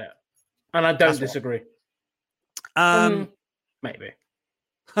it. And I don't disagree. Maybe.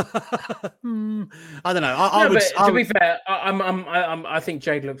 I don't know. To be fair, I think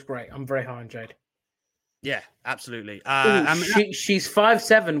Jade looks great. I'm very high on Jade. Yeah, absolutely. She's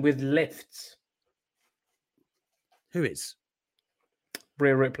 5'7" with lifts. Who is?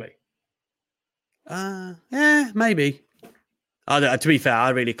 Rhea Ripley. Yeah, maybe. To be fair, I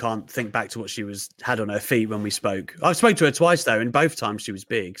really can't think back to what she had on her feet when we spoke. I spoke to her twice though, and both times she was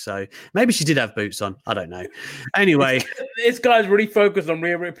big. So maybe she did have boots on. I don't know. Anyway, this guy's really focused on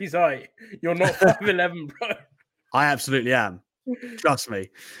Rhea Ripley's height. You're not 5'11", bro. I absolutely am. Trust me.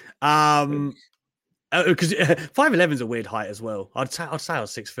 Because 5'11" is a weird height as well. I'd say I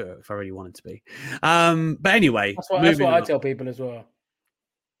was 6 foot if I really wanted to be. But anyway, that's what I tell people as well.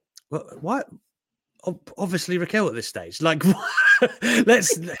 Well, what? Obviously, Raquel at this stage. Like,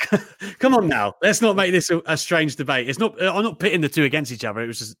 let's come on now. Let's not make this a strange debate. It's not. I'm not pitting the two against each other. It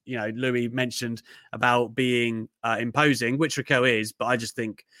was just, Louis mentioned about being imposing, which Raquel is, but I just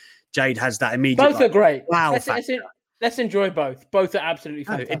think Jade has that immediate. Both are great. Wow. Let's enjoy both. Both are absolutely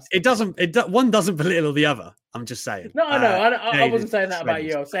fantastic. One doesn't belittle the other. I'm just saying. No, I wasn't saying that about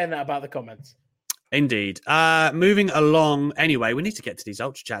you. I was saying that about the comments. Indeed. Moving along. Anyway, we need to get to these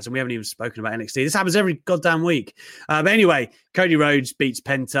Ultra Chats, and we haven't even spoken about NXT. This happens every goddamn week. But anyway, Cody Rhodes beats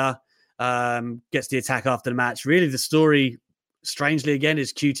Penta, gets the attack after the match. Really, the story, strangely again,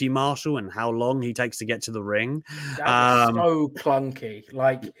 is QT Marshall and how long he takes to get to the ring. That was so clunky.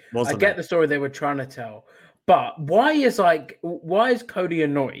 Like, I get the story they were trying to tell, but why is Cody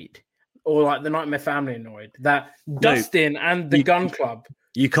annoyed, or like the Nightmare Family annoyed that Dustin and the Gun Club?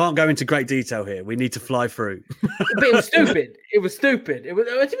 You can't go into great detail here. We need to fly through. But it was stupid. It was stupid.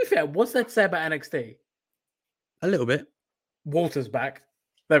 To be fair, what's that to say about NXT? A little bit. Walter's back.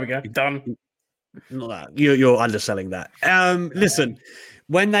 There we go. Done. Not that. You're underselling that. Listen,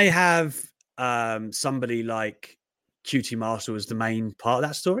 when they have somebody like QT Marshall as the main part of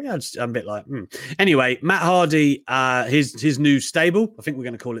that story, I'm a bit like, Anyway, Matt Hardy, his new stable, I think we're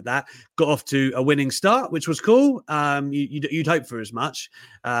going to call it that, got off to a winning start, which was cool. You'd hope for as much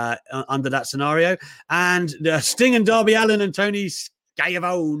under that scenario. And Sting and Darby Allin and Tony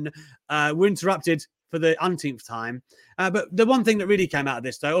Schiavone were interrupted for the umpteenth time. But the one thing that really came out of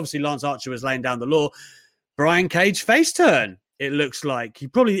this, though, obviously Lance Archer was laying down the law. Brian Cage face turn. It looks like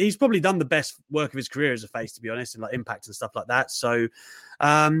he's probably done the best work of his career as a face, to be honest, and like Impact and stuff like that. So,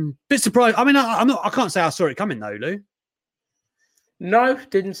 bit surprised. I mean, I can't say I saw it coming though, Lou. No,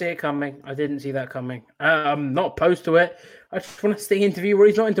 didn't see it coming. I didn't see that coming. I'm not opposed to it. I just want to see an interview where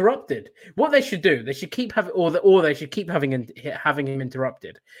he's not interrupted. What they should do, they should keep having, or they should keep having him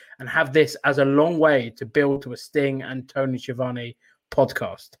interrupted, and have this as a long way to build to a Sting and Tony Schiavone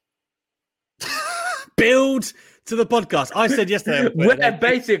podcast. Build to the podcast. I said yesterday,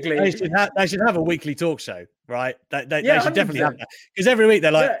 basically they should have a weekly talk show, right? They should definitely have that, because every week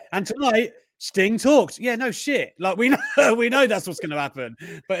they're like, and tonight Sting talks. Yeah, no shit. Like we know that's what's going to happen,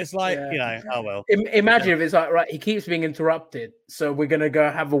 but it's like oh well. Imagine if it's like, right, he keeps being interrupted, so we're going to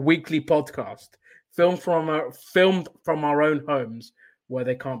go have a weekly podcast filmed from our own homes where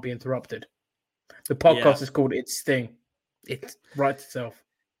they can't be interrupted. The podcast is called It's Sting. It writes itself.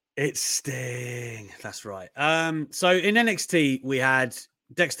 It's Sting. That's right. So in NXT, we had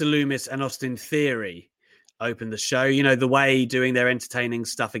Dexter Lumis and Austin Theory open the show. The way doing their entertaining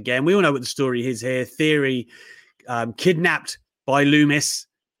stuff again. We all know what the story is here. Theory kidnapped by Lumis,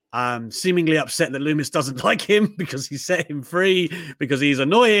 seemingly upset that Lumis doesn't like him because he set him free because he's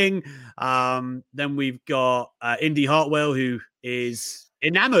annoying. Then we've got Indy Hartwell, who is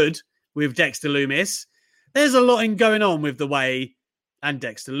enamored with Dexter Lumis. There's a lot going on with the way and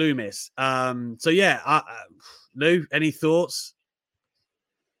Dexter Lumis. Lou, any thoughts?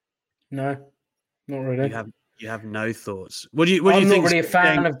 No, not really. You have no thoughts. What do you I'm think? not really a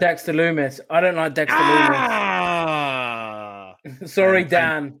fan of Dexter Lumis. I don't like Dexter Lumis. Sorry,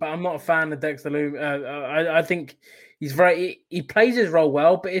 Dan, but I'm not a fan of Dexter Lumis. I think he's he plays his role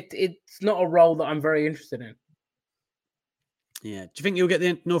well, but it's not a role that I'm very interested in. Yeah. Do you think you'll get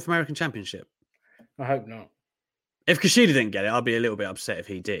the North American Championship? I hope not. If Kushida didn't get it, I'd be a little bit upset if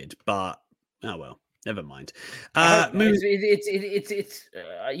he did. But oh well, never mind. He doesn't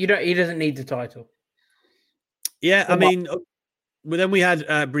need the title. Yeah, I mean, then we had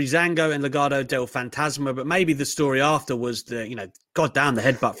Breezango and Legado del Fantasma, but maybe the story after was the goddamn the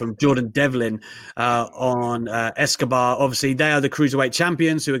headbutt from Jordan Devlin on Escobar. Obviously, they are the cruiserweight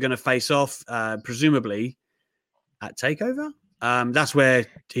champions who are going to face off, presumably at Takeover. That's where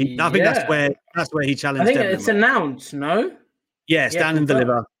he. I think that's where he challenged. I think Devlin, it's announced. No. Yeah, Stand and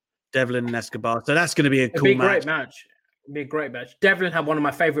Deliver, Devlin and Escobar. So that's going to be a cool match. It'd be a great match. Devlin had one of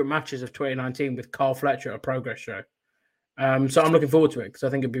my favorite matches of 2019 with Carl Fletcher at a Progress show. So I'm looking forward to it because I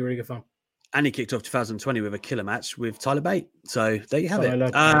think it'd be really good fun. And he kicked off 2020 with a killer match with Tyler Bate. So there you have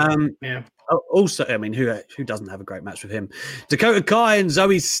it. Also, I mean, who doesn't have a great match with him? Dakota Kai and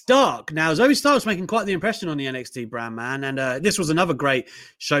Zoe Stark. Now, Zoe Stark's making quite the impression on the NXT brand, man. And this was another great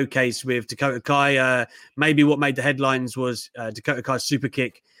showcase with Dakota Kai. Maybe what made the headlines was Dakota Kai's super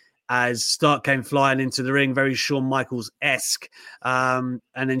kick as Stark came flying into the ring, very Shawn Michaels-esque. And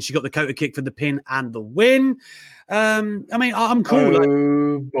then she got the Dakota kick for the pin and the win. I mean, I'm cool.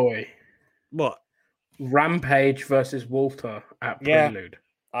 Oh, boy. What? Rampage versus Walter at Prelude.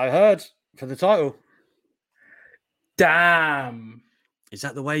 I heard, for the title. Damn. Is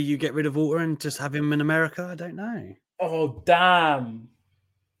that the way you get rid of Walter and just have him in America? I don't know. Oh, damn.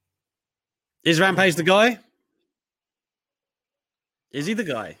 Is Rampage the guy? Is he the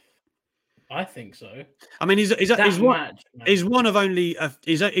guy? I think so. I mean, he's one of only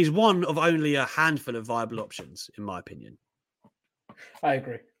a handful of viable options, in my opinion. I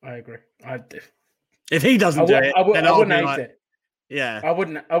agree. If he doesn't do it, then I wouldn't hate it. Yeah, I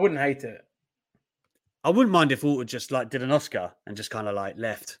wouldn't hate it. I wouldn't mind if Walter just like did an Oscar and just kind of like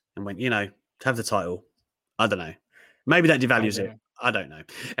left and went, to have the title. I don't know. Maybe that devalues it. I don't know.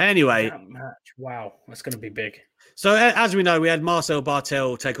 Anyway, that match. Wow, that's going to be big. So as we know, we had Marcel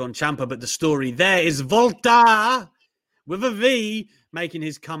Bartel take on Ciampa, but the story there is Volta with a V making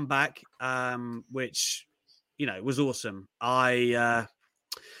his comeback, which was awesome. The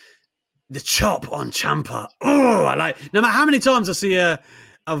chop on Ciampa. Oh, I like. No matter how many times I see a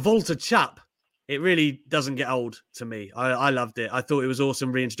Volta chop, it really doesn't get old to me. I loved it. I thought it was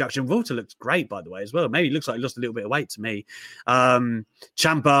awesome reintroduction. Volta looks great, by the way, as well. Maybe it looks like he lost a little bit of weight to me.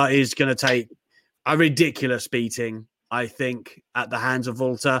 Ciampa is going to take a ridiculous beating, I think, at the hands of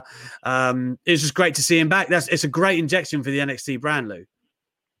Volta. It's just great to see him back. It's a great injection for the NXT brand, Lou.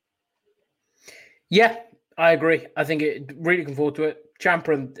 Yeah, I agree. I think it really looking forward to it.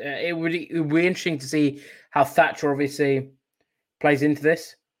 Ciampa, it would be interesting to see how Thatcher obviously plays into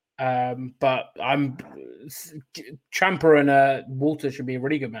this. But Ciampa and Walter should be a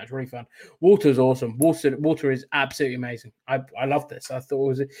really good match, really fun. Walter's awesome. Walter is absolutely amazing. I love this. I thought it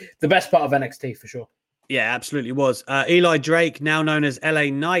was the best part of NXT for sure. Yeah, absolutely was. Eli Drake, now known as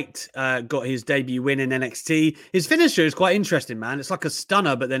LA Knight, got his debut win in NXT. His finisher is quite interesting, man. It's like a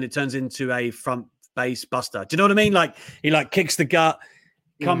stunner, but then it turns into a front base buster. Do you know what I mean? Like he kicks the gut,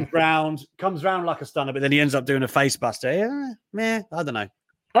 comes round like a stunner, but then he ends up doing a face buster. Yeah, I don't know.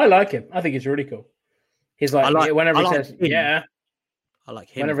 I like him. I think he's really cool. He's like, whenever he says, him. Yeah. I like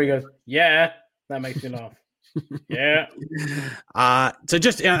him. Whenever he goes, yeah, that makes me laugh. Yeah. So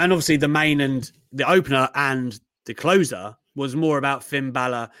just, and obviously the main and the opener and the closer was more about Finn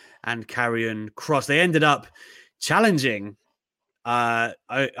Balor and Karrion Kross. They ended up challenging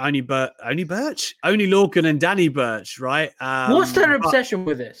Oney Lorcan and Danny Burch, right? What's their obsession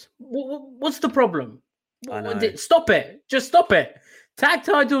with this? What's the problem? Stop it. Just stop it. Tag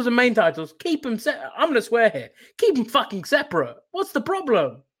titles and main titles, keep them I'm going to swear here. Keep them fucking separate. What's the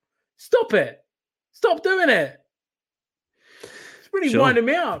problem? Stop it. Stop doing it. It's really winding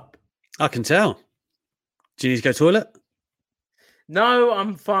me up. I can tell. Do you need to go to the toilet? No,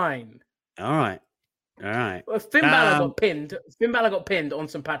 I'm fine. All right. Well, Finn Balor got pinned. Finn Balor got pinned on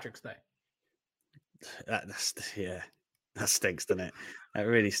St. Patrick's Day. That stinks, doesn't it? That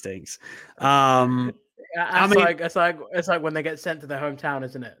really stinks. It's like when they get sent to their hometown,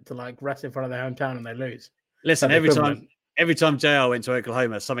 isn't it? To like rest in front of their hometown and they lose. Listen, every time JR went to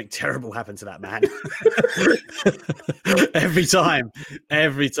Oklahoma, something terrible happened to that man.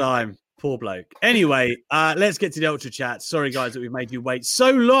 every time. Poor bloke. Anyway, let's get to the Ultra Chat. Sorry, guys, that we've made you wait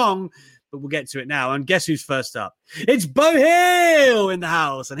so long, but we'll get to it now. And guess who's first up? It's Bo Hill in the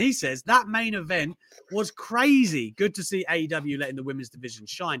house. And he says that main event was crazy. Good to see AEW letting the women's division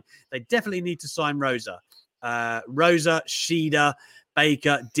shine. They definitely need to sign Rosa. Rosa, Shida,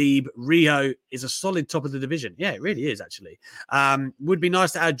 Baker, Deeb, Riho is a solid top of the division. Yeah, it really is, actually. Would be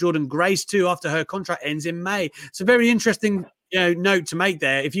nice to add Jordan Grace, too, after her contract ends in May. It's a very interesting note to make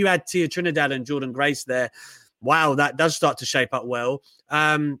there. If you add Tia Trinidad and Jordan Grace there, wow, that does start to shape up well.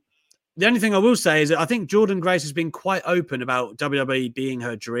 The only thing I will say is that I think Jordan Grace has been quite open about WWE being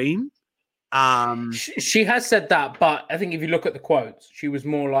her dream. She has said that, but I think if you look at the quotes, she was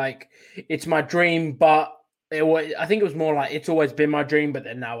more like, it's my dream, but I think it was more like, it's always been my dream, but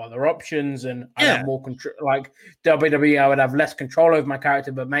there are now other options, and I have more control. Like WWE, I would have less control over my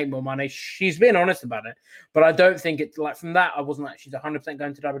character, but make more money. She's been honest about it, but I don't think it's like from that. I wasn't like she's 100%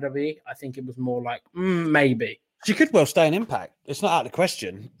 going to WWE. I think it was more like maybe. She could well stay in Impact. It's not out of the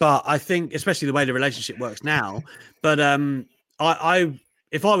question, but I think, especially the way the relationship works now. But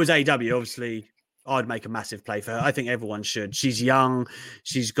if I was AEW, obviously, I'd make a massive play for her. I think everyone should. She's young.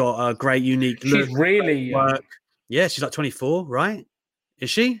 She's got a great, unique look. She's really young. Yeah, she's like 24, right? Is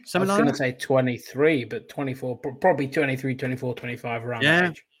she? Something I was like going that? to say 23, but 24, probably 23, 24, 25 around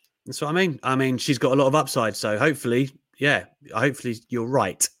that age. That's what I mean. I mean, she's got a lot of upside. So hopefully you're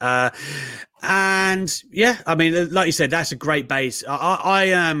right. And yeah, I mean, like you said, that's a great base. I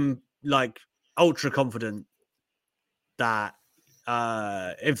am like ultra confident that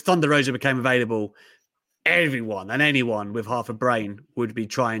if Thunder Rosa became available, everyone and anyone with half a brain would be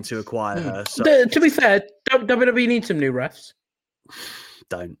trying to acquire her. So To be fair, WWE needs some new refs.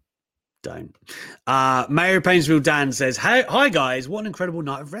 Don't. Mayor Painesville Dan says, hi guys, what an incredible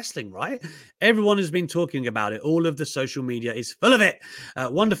night of wrestling, right? Everyone has been talking about it. All of the social media is full of it.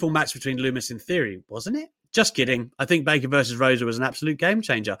 Wonderful match between Loomis and Theory, wasn't it? Just kidding. I think Baker versus Rosa was an absolute game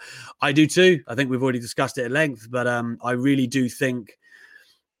changer. I do too. I think we've already discussed it at length, but I really do think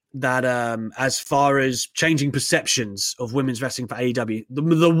that as far as changing perceptions of women's wrestling for AEW,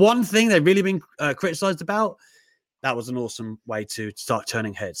 the one thing they've really been criticized about, that was an awesome way to start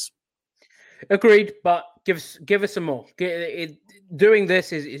turning heads. Agreed, but give us some more. Doing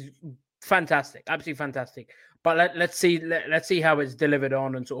this is fantastic, absolutely fantastic. But let's see how it's delivered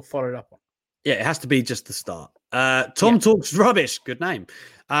on and sort of followed up on. Yeah, it has to be just the start. Tom Talks Rubbish, good name.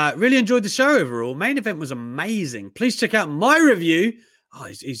 Really enjoyed the show overall. Main event was amazing. Please check out my review. Oh,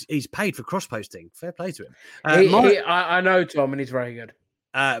 he's paid for cross posting. Fair play to him. I know Tom, and he's very good.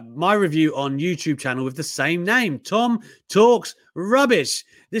 My review on YouTube channel with the same name, Tom Talks Rubbish.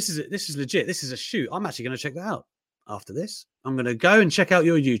 This is legit. This is a shoot. I'm actually going to check that out after this. I'm going to go and check out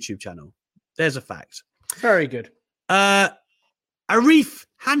your YouTube channel. There's a fact. Very good. Arif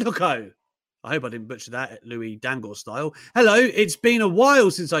Handoko. I hope I didn't butcher that Louis Dangle style. Hello, it's been a while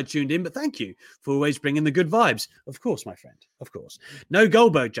since I tuned in, but thank you for always bringing the good vibes. Of course, my friend. Of course. No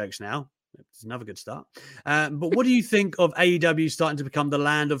Goldberg jokes now. It's another good start. But what do you think of AEW starting to become the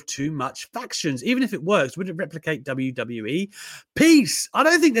land of too much factions? Even if it works, would it replicate WWE? Peace. I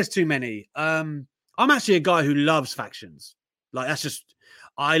don't think there's too many. I'm actually a guy who loves factions. Like, that's just,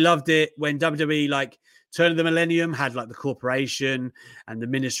 I loved it when WWE, like, Turn of the Millennium had like the Corporation and the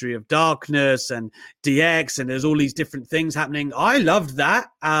Ministry of Darkness and DX, and there's all these different things happening. I loved that.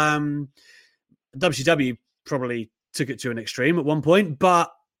 WCW probably took it to an extreme at one point,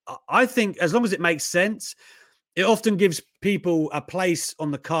 but I think as long as it makes sense, it often gives people a place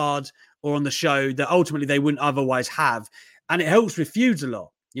on the card or on the show that ultimately they wouldn't otherwise have. And it helps with feuds a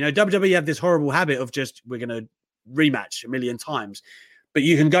lot. You know, WWE have this horrible habit of just, we're going to rematch a million times. But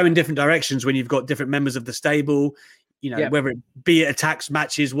you can go in different directions when you've got different members of the stable, you know, whether it be attacks,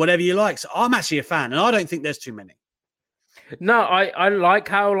 matches, whatever you like. So I'm actually a fan, and I don't think there's too many. No, I like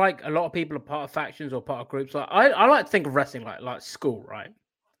how like a lot of people are part of factions or part of groups. Like I like to think of wrestling like school, right?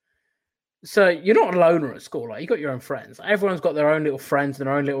 So you're not a loner at school. Like you got your own friends. Everyone's got their own little friends and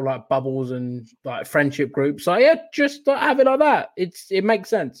their own little like bubbles and like friendship groups. So yeah, just have it like that. It makes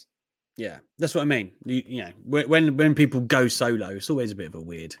sense. Yeah, that's what I mean. You know, when people go solo, it's always a bit of a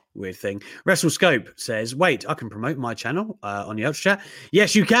weird thing. WrestleScope says, wait, I can promote my channel on the Ultra Chat.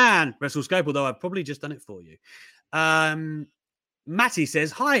 Yes, you can, WrestleScope, although I've probably just done it for you. Matty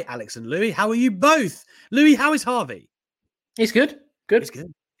says, hi, Alex and Louis. How are you both? Louis, how is Harvey? He's good. Good.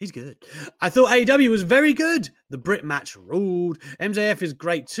 He's good. I thought AEW was very good. The Brit match ruled. MJF is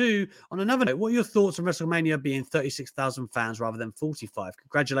great too. On another note, what are your thoughts on WrestleMania being 36,000 fans rather than 45?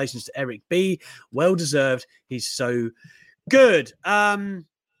 Congratulations to Eric B. Well deserved. He's so good. I mean,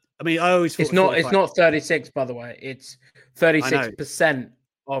 I always thought it's not 36, by the way. It's 36%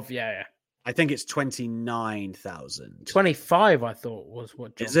 of yeah. I think it's 29,000. 25, I thought was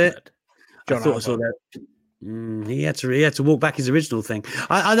what John is it? said. I thought I saw that. He had to walk back his original thing.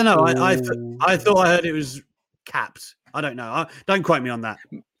 I don't know. I thought I heard it was capped. I don't know. Don't quote me on that.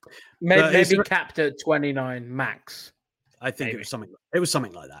 Maybe capped at 29 max. I think it was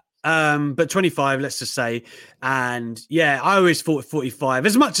something like that. But 25, let's just say. And yeah, I always thought 45.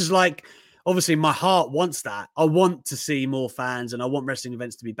 As much as like, obviously my heart wants that. I want to see more fans and I want wrestling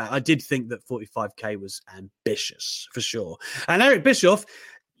events to be back. I did think that 45k was ambitious for sure. And Eric Bischoff,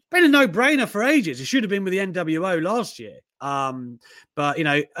 been a no-brainer for ages. He should have been with the NWO last year. But, you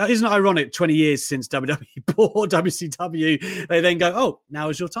know, isn't it ironic 20 years since WWE bought WCW, they then go, oh, now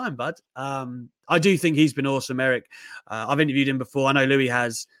is your time, bud. I do think he's been awesome, Eric. I've interviewed him before. I know Louis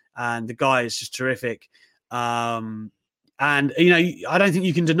has, and the guy is just terrific. And, you know, I don't think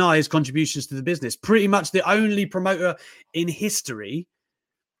you can deny his contributions to the business. Pretty much the only promoter in history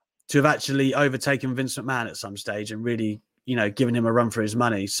to have actually overtaken Vince McMahon at some stage and really, you know, giving him a run for his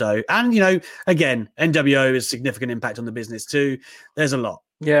money. So, and, you know, again, NWO has significant impact on the business too. There's a lot.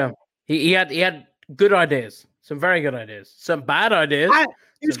 Yeah. He had good ideas, some very good ideas, some bad ideas.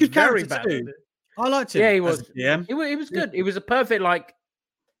 He was good character too. I liked him. Yeah, he was. Yeah, he was good. He was a perfect, like,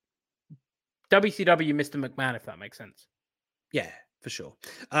 WCW Mr. McMahon, if that makes sense. Yeah, for sure.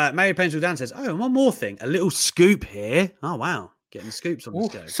 Mario Pencil Dan says, "Oh, and one more thing, a little scoop here." Oh wow, getting the scoops on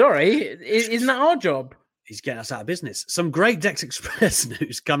this show. Sorry, isn't that our job? He's getting us out of business. Some great Dex Express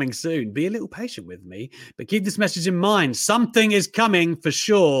news coming soon. Be a little patient with me, but keep this message in mind. Something is coming for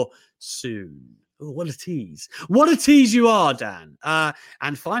sure soon. Oh, what a tease. What a tease you are, Dan.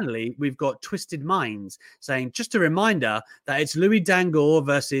 And finally, we've got Twisted Minds saying, just a reminder that it's Louis Dangoor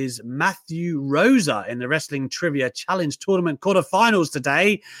versus Matthew Rosa in the Wrestling Trivia Challenge Tournament quarterfinals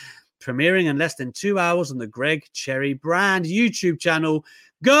today, premiering in less than 2 hours on the Greg Cherry Brand YouTube channel.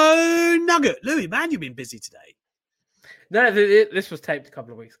 Go Nugget. Louis, man, you've been busy today. No, this was taped a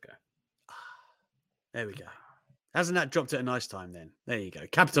couple of weeks ago. There we go. Hasn't that dropped at a nice time then? There you go.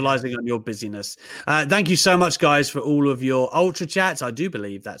 Capitalizing on your busyness. Thank you so much, guys, for all of your Ultra Chats. I do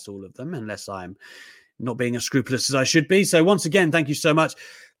believe that's all of them, unless I'm not being as scrupulous as I should be. So once again, thank you so much.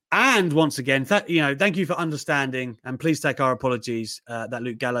 And once again, thank you for understanding. And please take our apologies that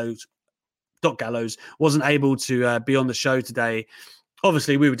Luke Gallows, Doc Gallows, wasn't able to be on the show today.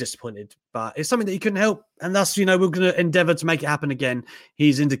 Obviously, we were disappointed, but it's something that he couldn't help. And thus, we're going to endeavor to make it happen again.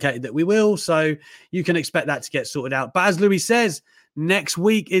 He's indicated that we will. So you can expect that to get sorted out. But as Louis says, next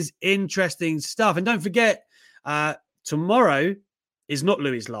week is interesting stuff. And don't forget, tomorrow is not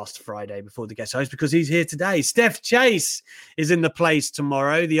Louis' last Friday before the guest host because he's here today. Steph Chase is in the place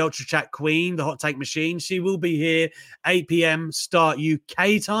tomorrow, the Ultra Chat Queen, the Hot Take Machine. She will be here 8 p.m. start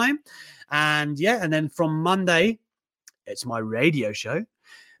UK time. And then from Monday, it's my radio show,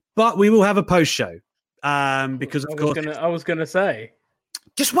 but we will have a post show because of course I was gonna say,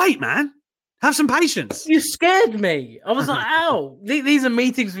 just wait, man. Have some patience. You scared me. I was like, "Ow! These are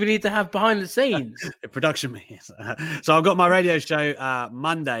meetings we need to have behind the scenes." Production meetings. So I've got my radio show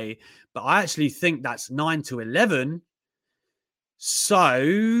Monday, but I actually think that's 9 to 11.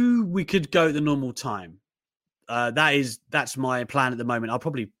 So we could go at the normal time. That's my plan at the moment.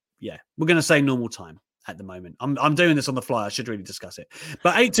 We're going to say normal time. At the moment, I'm doing this on the fly. I should really discuss it.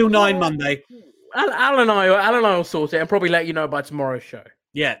 But 8 till 9 Monday. Al and I will sort it and probably let you know by tomorrow's show.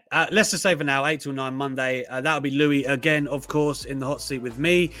 Yeah, let's just say for now, 8 till 9 Monday. That'll be Louis again, of course, in the hot seat with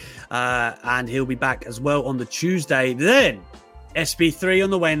me, and he'll be back as well on the Tuesday. Then SB3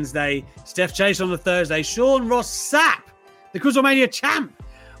 on the Wednesday, Steph Chase on the Thursday, Sean Ross Sapp, the Cruisermania champ,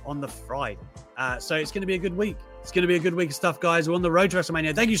 on the Friday. So it's going to be a good week. It's going to be a good week of stuff, guys. We're on the road to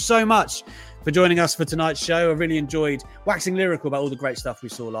WrestleMania. Thank you so much for joining us for tonight's show. I really enjoyed waxing lyrical about all the great stuff we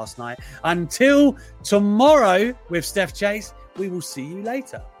saw last night. Until tomorrow with Steph Chase, we will see you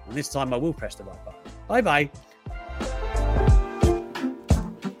later. And this time I will press the right button. Bye-bye.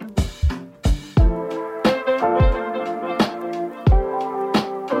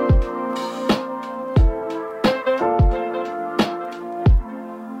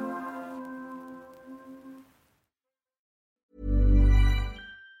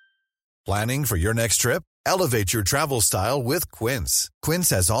 Planning for your next trip? Elevate your travel style with Quince. Quince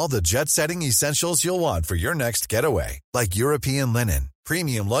has all the jet-setting essentials you'll want for your next getaway, like European linen,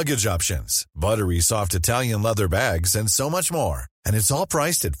 premium luggage options, buttery soft Italian leather bags, and so much more. And it's all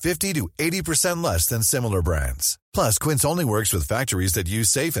priced at 50 to 80% less than similar brands. Plus, Quince only works with factories that use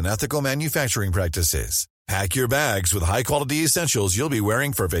safe and ethical manufacturing practices. Pack your bags with high-quality essentials you'll be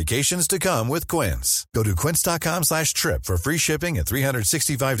wearing for vacations to come with Quince. Go to quince.com/trip for free shipping and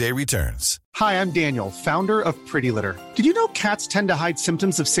 365-day returns. Hi, I'm Daniel, founder of Pretty Litter. Did you know cats tend to hide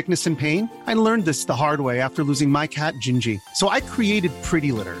symptoms of sickness and pain? I learned this the hard way after losing my cat, Gingy. So I created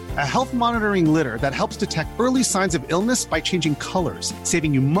Pretty Litter, a health monitoring litter that helps detect early signs of illness by changing colors,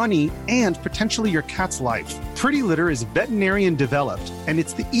 saving you money and potentially your cat's life. Pretty Litter is veterinarian developed, and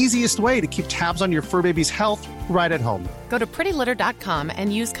it's the easiest way to keep tabs on your fur baby's health right at home. Go to prettylitter.com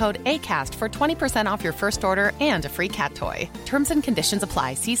and use code ACAST for 20% off your first order and a free cat toy. Terms and conditions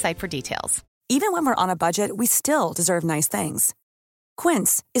apply. See site for details. Even when we're on a budget, we still deserve nice things.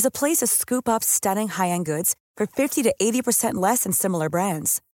 Quince is a place to scoop up stunning high-end goods for 50 to 80% less than similar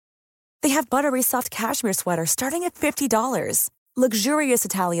brands. They have buttery soft cashmere sweaters starting at $50, luxurious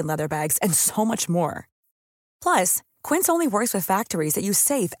Italian leather bags, and so much more. Plus, Quince only works with factories that use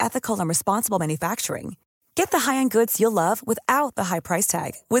safe, ethical, and responsible manufacturing. Get the high-end goods you'll love without the high price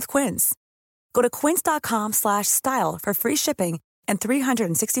tag with Quince. Go to quince.com/style for free shipping and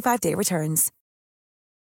 365-day returns.